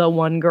has the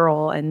one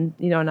girl, and,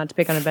 you know, not to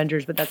pick on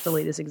Avengers, but that's the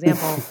latest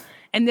example.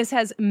 And this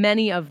has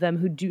many of them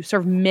who do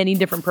serve many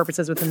different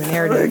purposes within the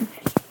narrative.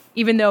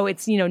 Even though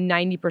it's, you know,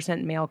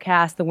 90% male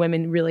cast, the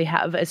women really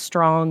have a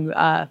strong,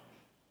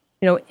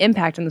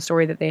 impact on the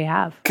story that they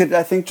have.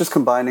 I think just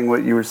combining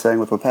what you were saying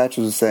with what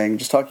Patches was saying,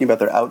 just talking about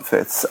their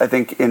outfits, I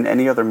think in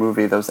any other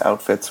movie, those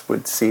outfits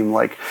would seem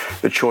like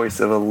the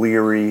choice of a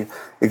leery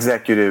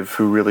executive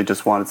who really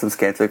just wanted some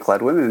scantily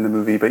clad women in the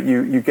movie. But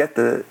you get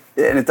and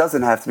it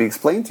doesn't have to be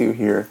explained to you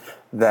here,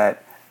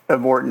 that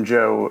Immortan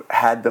Joe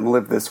had them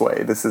live this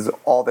way. This is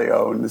all they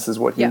own. This is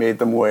what he made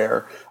them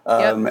wear.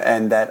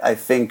 And that, I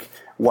think,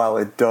 while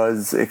it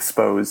does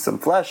expose some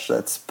flesh,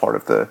 that's part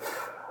of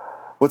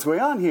what's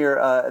going on here.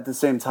 At the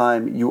same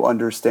time, you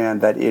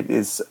understand that it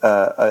is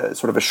a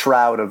sort of a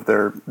shroud of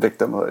their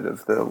victimhood,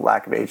 of the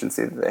lack of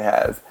agency that they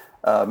have.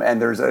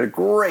 And there's a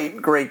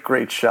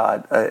great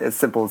shot, as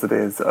simple as it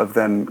is, of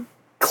them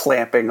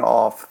clamping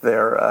off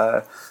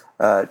their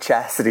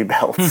chastity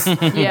belts,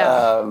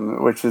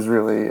 which is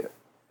really,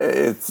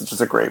 it's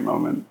just a great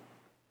moment.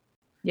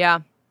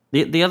 Yeah.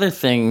 The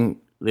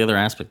other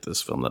aspect of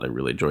this film that I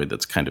really enjoyed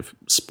that's kind of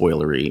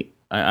spoilery,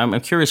 I'm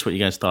curious what you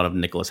guys thought of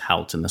Nicholas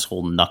Hoult and this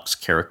whole Nux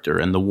character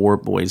and the War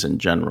Boys in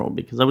general,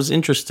 because I was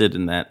interested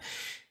in that.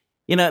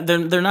 You know,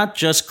 they're not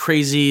just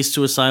crazy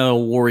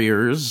suicidal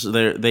warriors.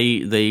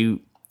 They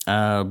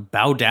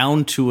bow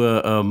down to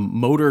a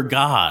motor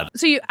god.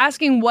 So you're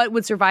asking what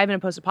would survive in a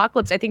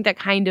post-apocalypse. I think that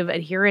kind of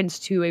adherence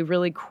to a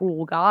really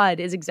cruel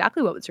god is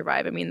exactly what would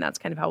survive. I mean, that's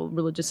kind of how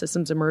religious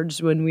systems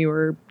emerged when we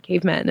were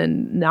cavemen,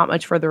 and not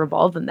much further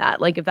evolved than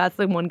that. Like, if that's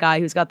the one guy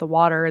who's got the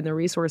water and the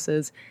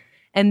resources,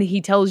 and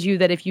he tells you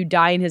that if you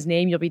die in his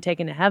name, you'll be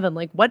taken to heaven,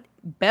 like, what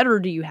better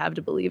do you have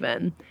to believe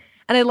in?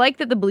 And I like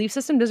that the belief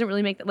system doesn't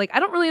really make that, like, I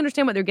don't really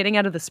understand what they're getting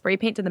out of the spray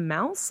paint to the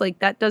mouse. Like,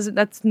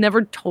 that's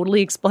never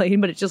totally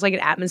explained, but it's just like an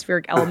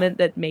atmospheric element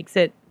that makes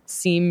it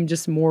seem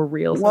just more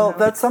real somehow. Well,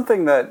 that's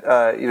something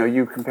that,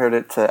 you compared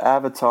it to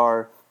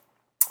Avatar.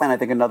 And I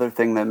think another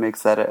thing that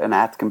makes that an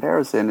apt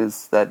comparison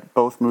is that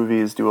both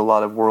movies do a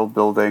lot of world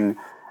building,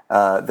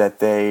 that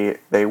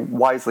they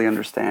wisely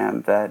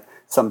understand that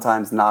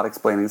sometimes not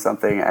explaining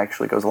something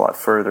actually goes a lot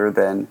further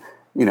than,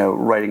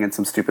 writing in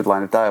some stupid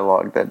line of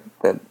dialogue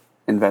that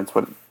invents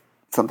what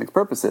something's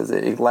purpose is.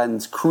 It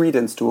lends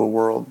credence to a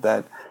world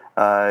that,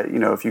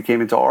 if you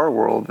came into our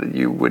world,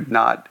 you would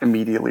not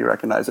immediately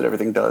recognize what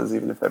everything does,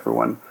 even if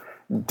everyone,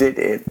 did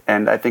it.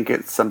 And I think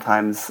it's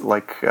sometimes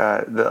like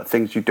the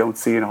things you don't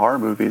see in horror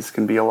movies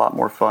can be a lot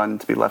more fun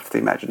to be left to the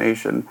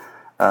imagination.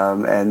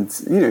 And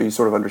you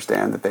sort of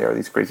understand that they are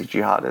these crazy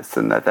jihadists,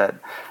 and that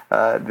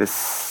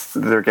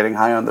they're getting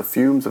high on the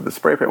fumes of the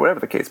spray paint, whatever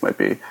the case might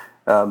be.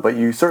 But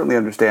you certainly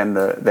understand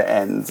the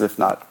ends, if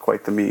not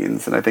quite the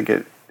means. And I think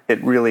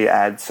it really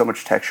adds so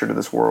much texture to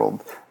this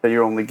world that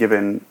you're only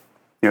given,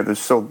 there's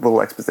so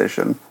little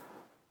exposition.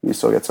 You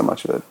still get so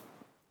much of it.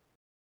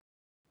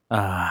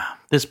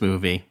 This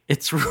movie,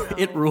 it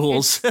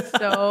rules.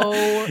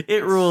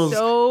 It rules.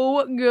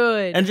 So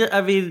good. And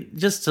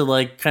just to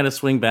like kind of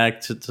swing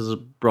back to the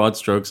broad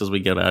strokes as we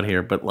get out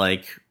here, but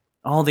like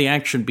all the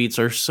action beats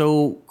are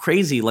so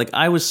crazy. Like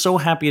I was so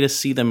happy to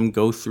see them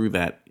go through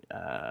that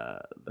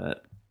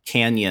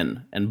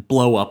canyon and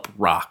blow up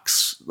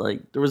rocks.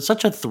 Like there was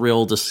such a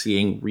thrill to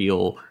seeing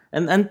real.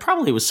 And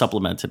probably was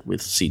supplemented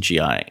with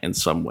CGI in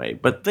some way.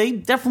 But they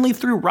definitely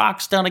threw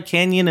rocks down a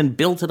canyon and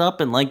built it up,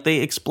 and like they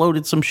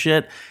exploded some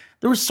shit.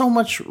 There was so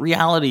much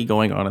reality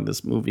going on in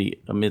this movie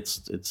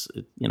amidst it's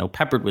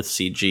peppered with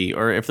CG.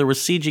 Or if there was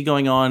CG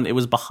going on, it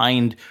was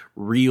behind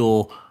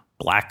real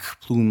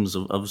black plumes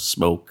of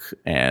smoke.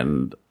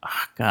 And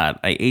God,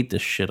 I ate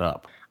this shit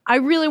up. I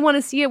really want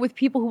to see it with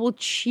people who will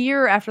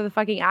cheer after the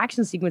fucking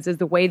action sequences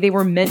the way they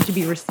were meant to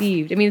be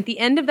received. I mean, at the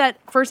end of that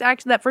first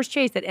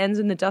chase that ends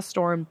in the dust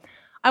storm,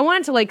 I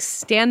wanted to like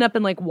stand up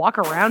and like walk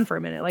around for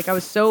a minute. Like I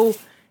was so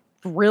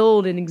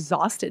thrilled and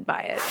exhausted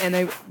by it. And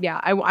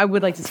I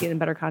would like to see it in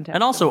better context.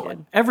 And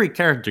also every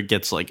character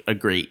gets like a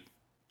great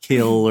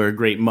kill or a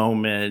great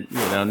moment.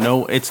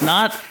 It's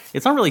not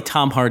really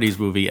Tom Hardy's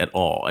movie at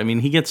all. I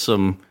mean, he gets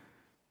some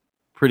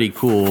pretty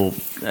cool.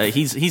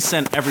 He's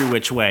sent every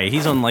which way.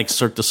 He's on like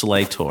Cirque du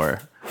Soleil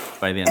tour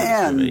by the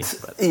end of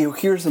this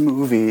movie. Here's a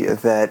movie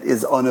that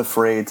is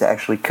unafraid to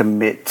actually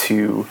commit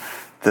to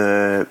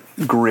the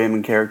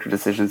grim character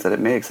decisions that it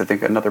makes. I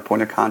think another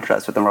point of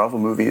contrast with the Marvel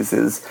movies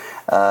is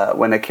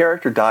when a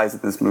character dies in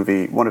this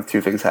movie, one of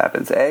two things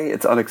happens. A,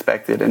 it's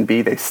unexpected, and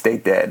B, they stay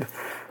dead.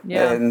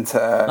 Yeah. And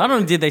not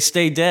only did they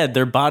stay dead,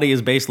 their body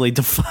is basically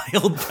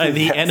defiled by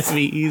the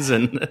enemies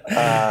and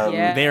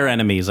their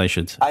enemies, I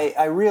should say.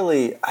 I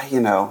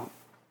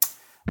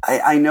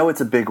know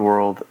it's a big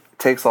world. It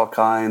takes all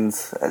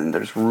kinds, and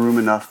there's room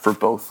enough for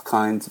both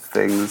kinds of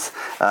things,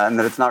 and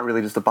that it's not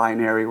really just a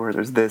binary where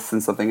there's this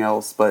and something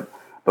else, but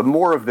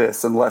more of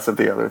this and less of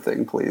the other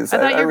thing, please. I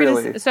thought you were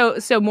going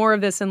to so more of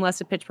this and less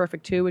of Pitch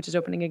Perfect 2, which is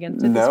opening again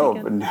this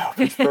weekend. No,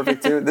 Pitch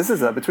Perfect 2. This is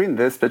between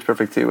this, Pitch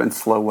Perfect 2, and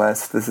Slow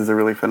West. This is a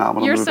really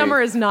phenomenal movie. Your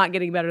summer is not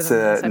getting better than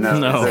this.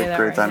 No. It's a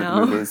great time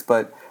for movies.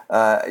 But,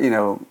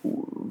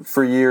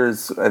 for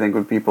years, I think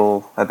when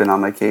people have been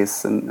on my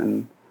case,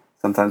 and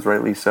sometimes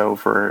rightly so,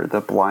 for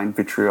the blind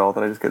vitriol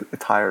that I just get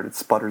tired, it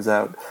sputters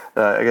out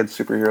against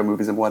superhero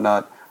movies and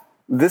whatnot.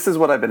 This is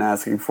what I've been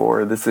asking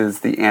for. This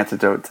is the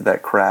antidote to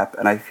that crap.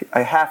 And I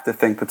have to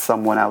think that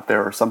someone out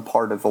there, or some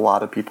part of a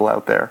lot of people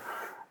out there,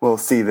 will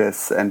see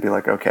this and be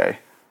like, okay,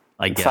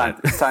 it's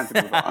time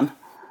to move on.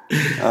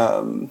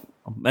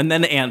 And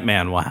then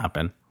Ant-Man will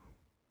happen.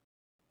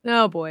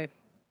 Oh, boy.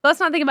 Let's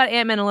not think about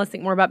Ant-Man and let's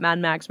think more about Mad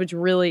Max, which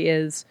really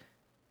is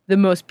the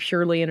most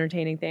purely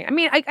entertaining thing. I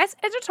mean, I guess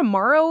Edge of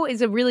Tomorrow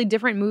is a really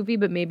different movie,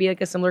 but maybe like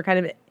a similar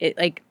kind of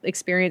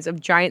experience of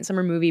giant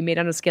summer movie made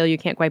on a scale you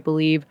can't quite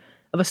believe,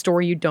 of a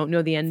story you don't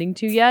know the ending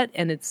to yet,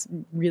 and it's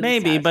really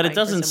maybe, but it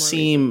doesn't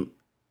seem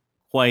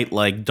quite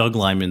like Doug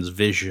Liman's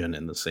vision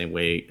in the same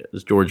way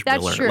as George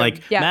Miller. True.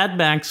 Like Mad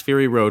Max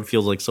Fury Road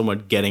feels like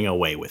someone getting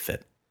away with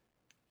it.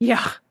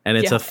 Yeah, and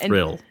it's a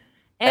thrill.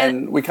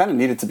 And we kind of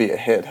need it to be a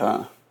hit,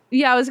 huh?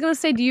 Yeah, I was going to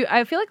say,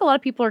 I feel like a lot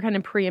of people are kind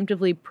of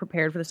preemptively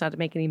prepared for this not to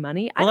make any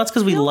money. Well, that's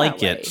because we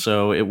like it,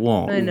 so it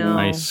won't. I know.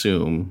 I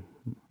assume.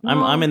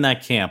 I'm in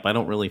that camp. I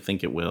don't really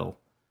think it will.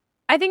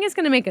 I think it's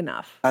going to make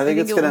enough. I think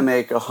it's going to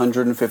make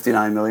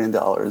 $159 million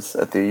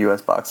at the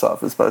U.S. box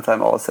office by the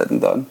time all is said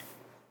and done.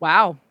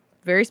 Wow.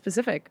 Very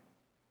specific.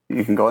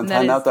 You can go on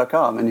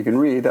timeout.com and you can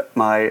read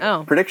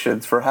my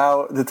predictions for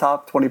how the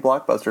top 20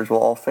 blockbusters will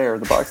all fare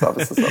at the box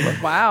office this summer.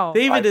 Wow.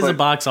 David is a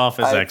box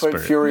office expert. I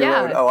put Fury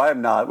Road. Oh, I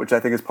am not, which I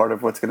think is part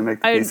of what's going to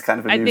make the piece kind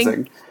of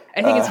amusing.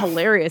 I think it's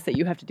hilarious that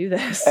you have to do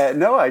this.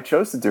 No, I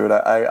chose to do it.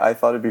 I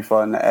thought it'd be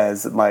fun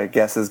as my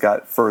guesses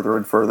got further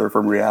and further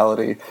from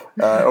reality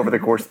over the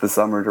course of the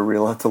summer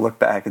to look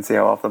back and see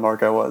how off the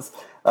mark I was.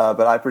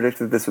 But I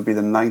predicted this would be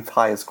the 9th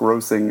highest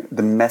grossing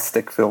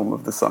domestic film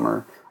of the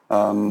summer.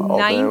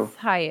 9th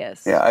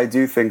highest. Yeah, I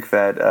do think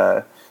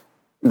that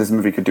this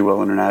movie could do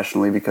well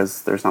internationally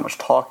because there's not much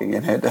talking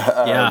in it.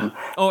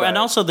 And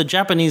also the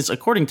Japanese,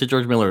 according to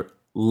George Miller,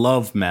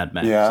 love Mad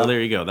Max. Yeah. So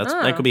there you go.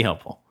 That could be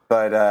helpful.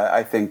 But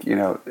I think,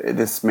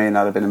 this may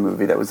not have been a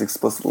movie that was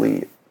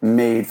explicitly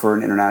made for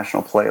an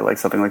international play like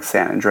something like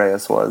San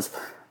Andreas was.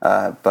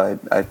 But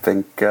I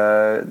think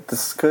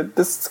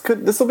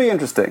this will be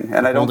interesting.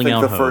 And I don't think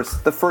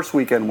the first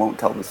weekend won't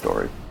tell the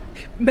story.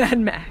 Mad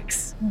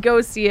Max.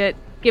 Go see it.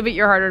 Give it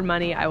your hard-earned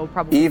money. I will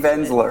probably Eve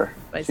Ensler.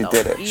 She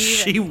did it.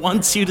 She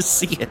wants you to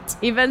see it.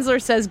 Eve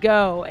Ensler says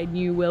go, and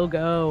you will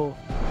go.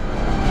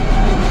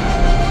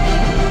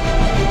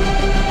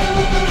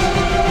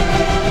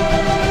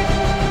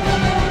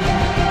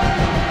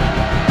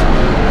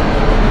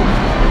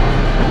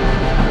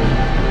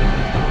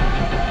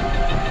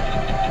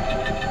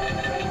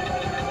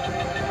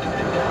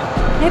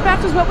 Hey,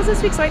 Baptist, what was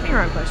this week's lightning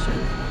round question?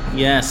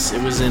 Yes,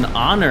 it was in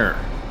honor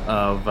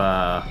of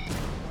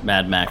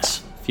Mad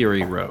Max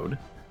Fury Road.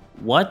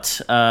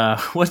 What's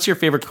your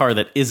favorite car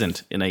that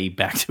isn't in a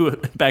Back to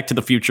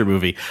the Future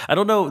movie? I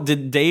don't know.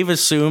 Did Dave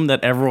assume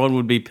that everyone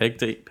would be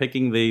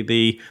picking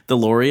the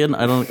DeLorean?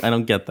 I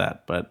don't get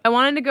that. But I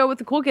wanted to go with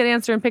the cool kid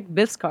answer and pick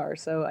Biff's car,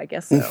 so I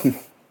guess so.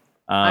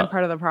 I'm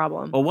part of the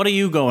problem. Well, what are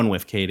you going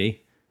with,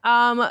 Katie?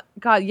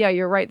 God, yeah,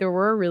 you're right. There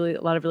were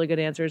a lot of really good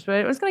answers, but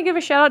I was going to give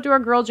a shout out to our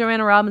girl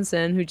Joanna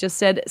Robinson, who just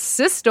said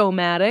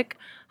Systomatic,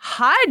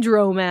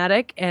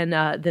 Hydromatic, and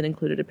then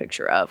included a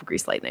picture of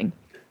Grease Lightning.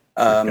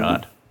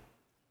 God.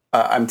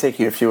 I'm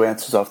taking a few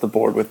answers off the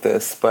board with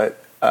this,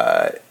 but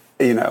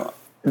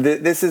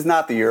this is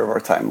not the year of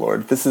our Time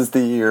Lord. This is the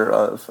year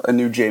of a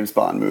new James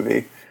Bond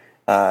movie,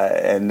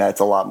 and that's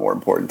a lot more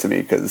important to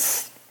me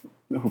because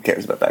who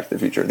cares about Back to the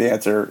Future? The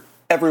answer.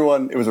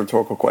 Everyone, it was a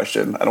rhetorical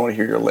question. I don't want to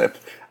hear your lip.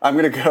 I'm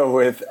going to go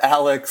with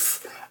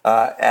Alex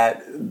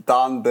at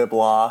Don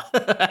Bibla,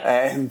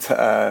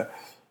 and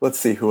let's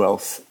see who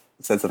else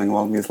said something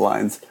along these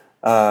lines.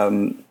 I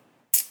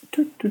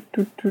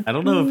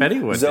don't know if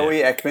anyone Zoe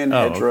did. Ekman,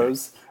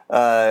 Hedgerows,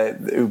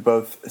 who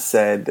both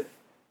said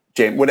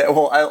James.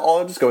 Well,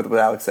 I'll just go with what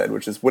Alex said,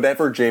 which is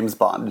whatever James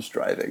Bond is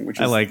driving, which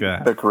is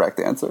the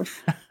correct answer.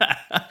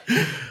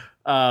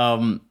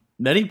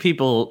 Many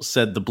people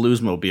said the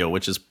Bluesmobile,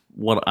 which is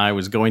what I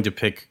was going to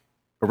pick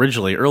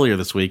originally earlier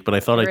this week, but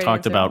I thought I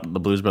talked about the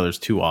Blues Brothers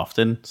too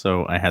often,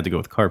 so I had to go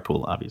with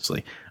Carpool,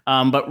 obviously.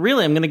 But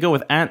really, I'm going to go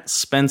with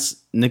 @Spence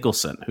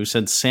Nicholson, who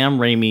said Sam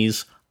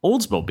Raimi's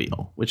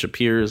Oldsmobile, which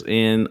appears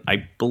in,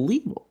 I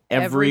believe,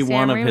 every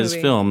one of his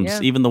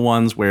films, even the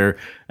ones where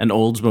an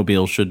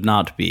Oldsmobile should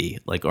not be,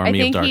 like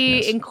Army of Darkness. I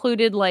think he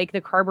included like the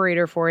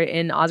carburetor for it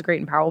in Oz Great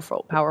and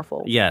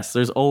Powerful. Yes,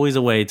 there's always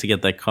a way to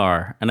get that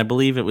car, and I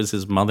believe it was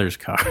his mother's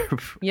car.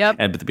 Yep,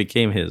 and it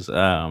became his.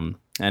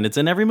 And it's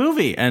in every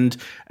movie. And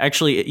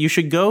actually, you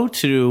should go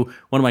to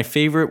one of my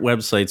favorite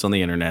websites on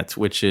the internet,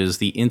 which is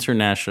the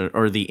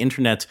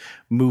Internet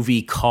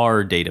Movie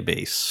Car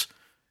Database,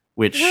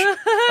 which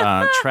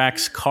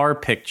tracks car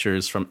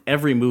pictures from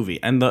every movie,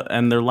 and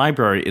their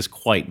library is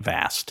quite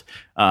vast.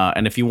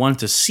 And if you want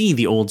to see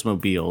the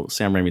Oldsmobile,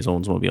 Sam Raimi's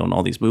Oldsmobile, in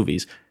all these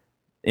movies,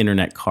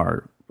 Internet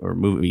Car or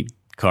Movie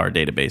Car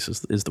Database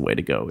is the way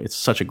to go. It's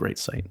such a great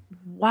site.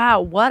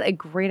 Wow, what a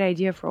great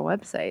idea for a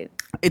website!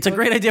 It's a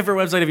great idea for a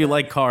website if you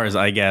like cars,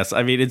 I guess.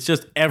 I mean, it's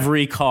just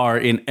every car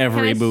in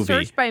every movie.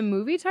 Search by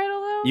movie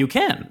title though? You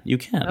can.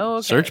 Oh,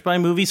 okay. Search by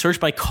movie. Search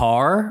by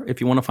car if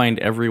you want to find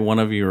every one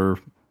of your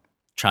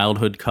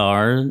childhood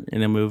car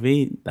in a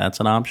movie.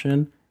 That's an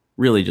option.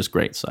 Really just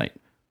great site.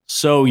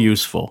 So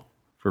useful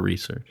for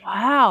research.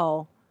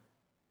 Wow.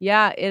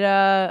 Yeah,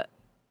 it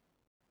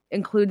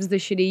includes the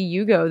shitty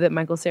Yugo that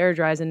Michael Cera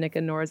drives in Nick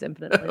and Nora's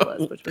Infinite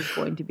Playlist, which was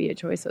going to be a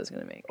choice I was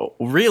going to make. Oh,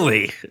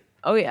 really?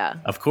 Oh, yeah.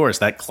 Of course,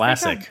 that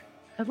classic.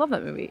 I love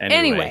that movie.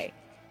 Anyway,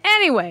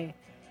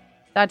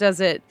 that does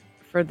it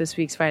for this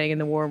week's Fighting in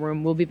the War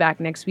Room. We'll be back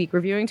next week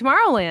reviewing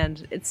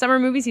Tomorrowland. It's summer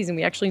movie season.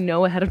 We actually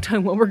know ahead of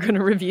time what we're going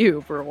to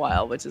review for a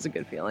while, which is a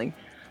good feeling.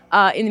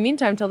 In the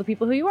meantime, tell the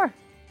people who you are.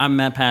 I'm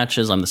Matt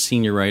Patches. I'm the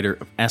senior writer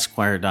of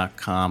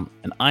Esquire.com,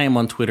 and I am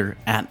on Twitter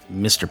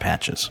 @Mr.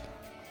 Patches.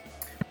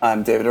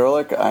 I'm David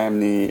Ehrlich. I am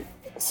the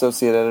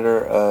associate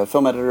editor,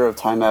 film editor of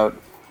Time Out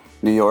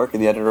New York,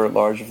 and the editor at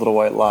large of Little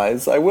White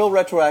Lies. I will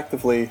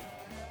retroactively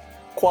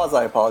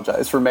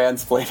quasi-apologize for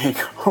mansplaining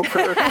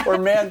or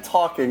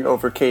man-talking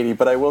over Katie,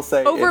 but I will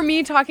say... Over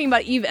me talking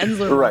about Eve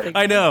Ensler. Right.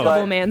 I know.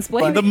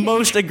 Mansplaining. The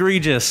most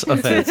egregious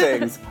offense. Two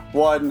things.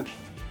 One,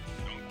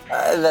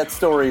 that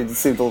story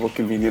seemed a little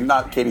convenient.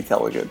 Not Katie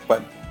telling it,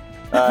 but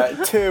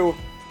two,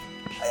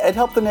 it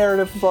helped the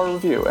narrative of our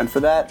review, and for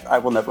that, I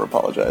will never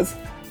apologize.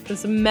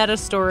 This meta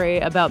story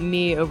about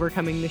me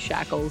overcoming the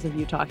shackles of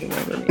you talking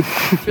over me.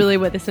 It's really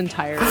what this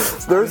entire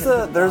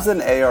there's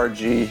an ARG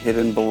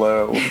hidden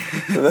below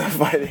the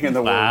Fighting in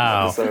the War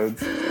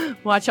episodes.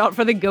 Watch out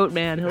for the goat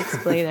man. He'll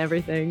explain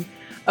everything.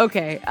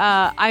 Okay,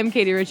 I'm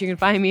Katie Rich. You can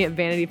find me at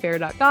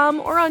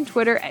VanityFair.com or on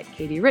Twitter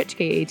 @KatieRich,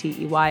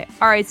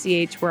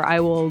 KateyRich, where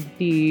I will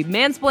be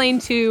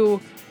mansplained to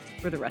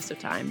for the rest of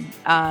time.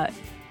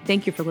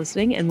 Thank you for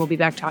listening, and we'll be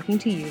back talking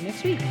to you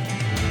next week.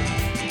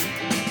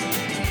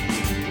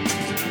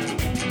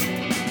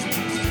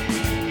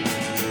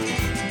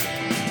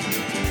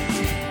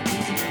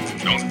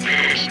 Don't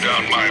piss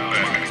down my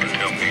back.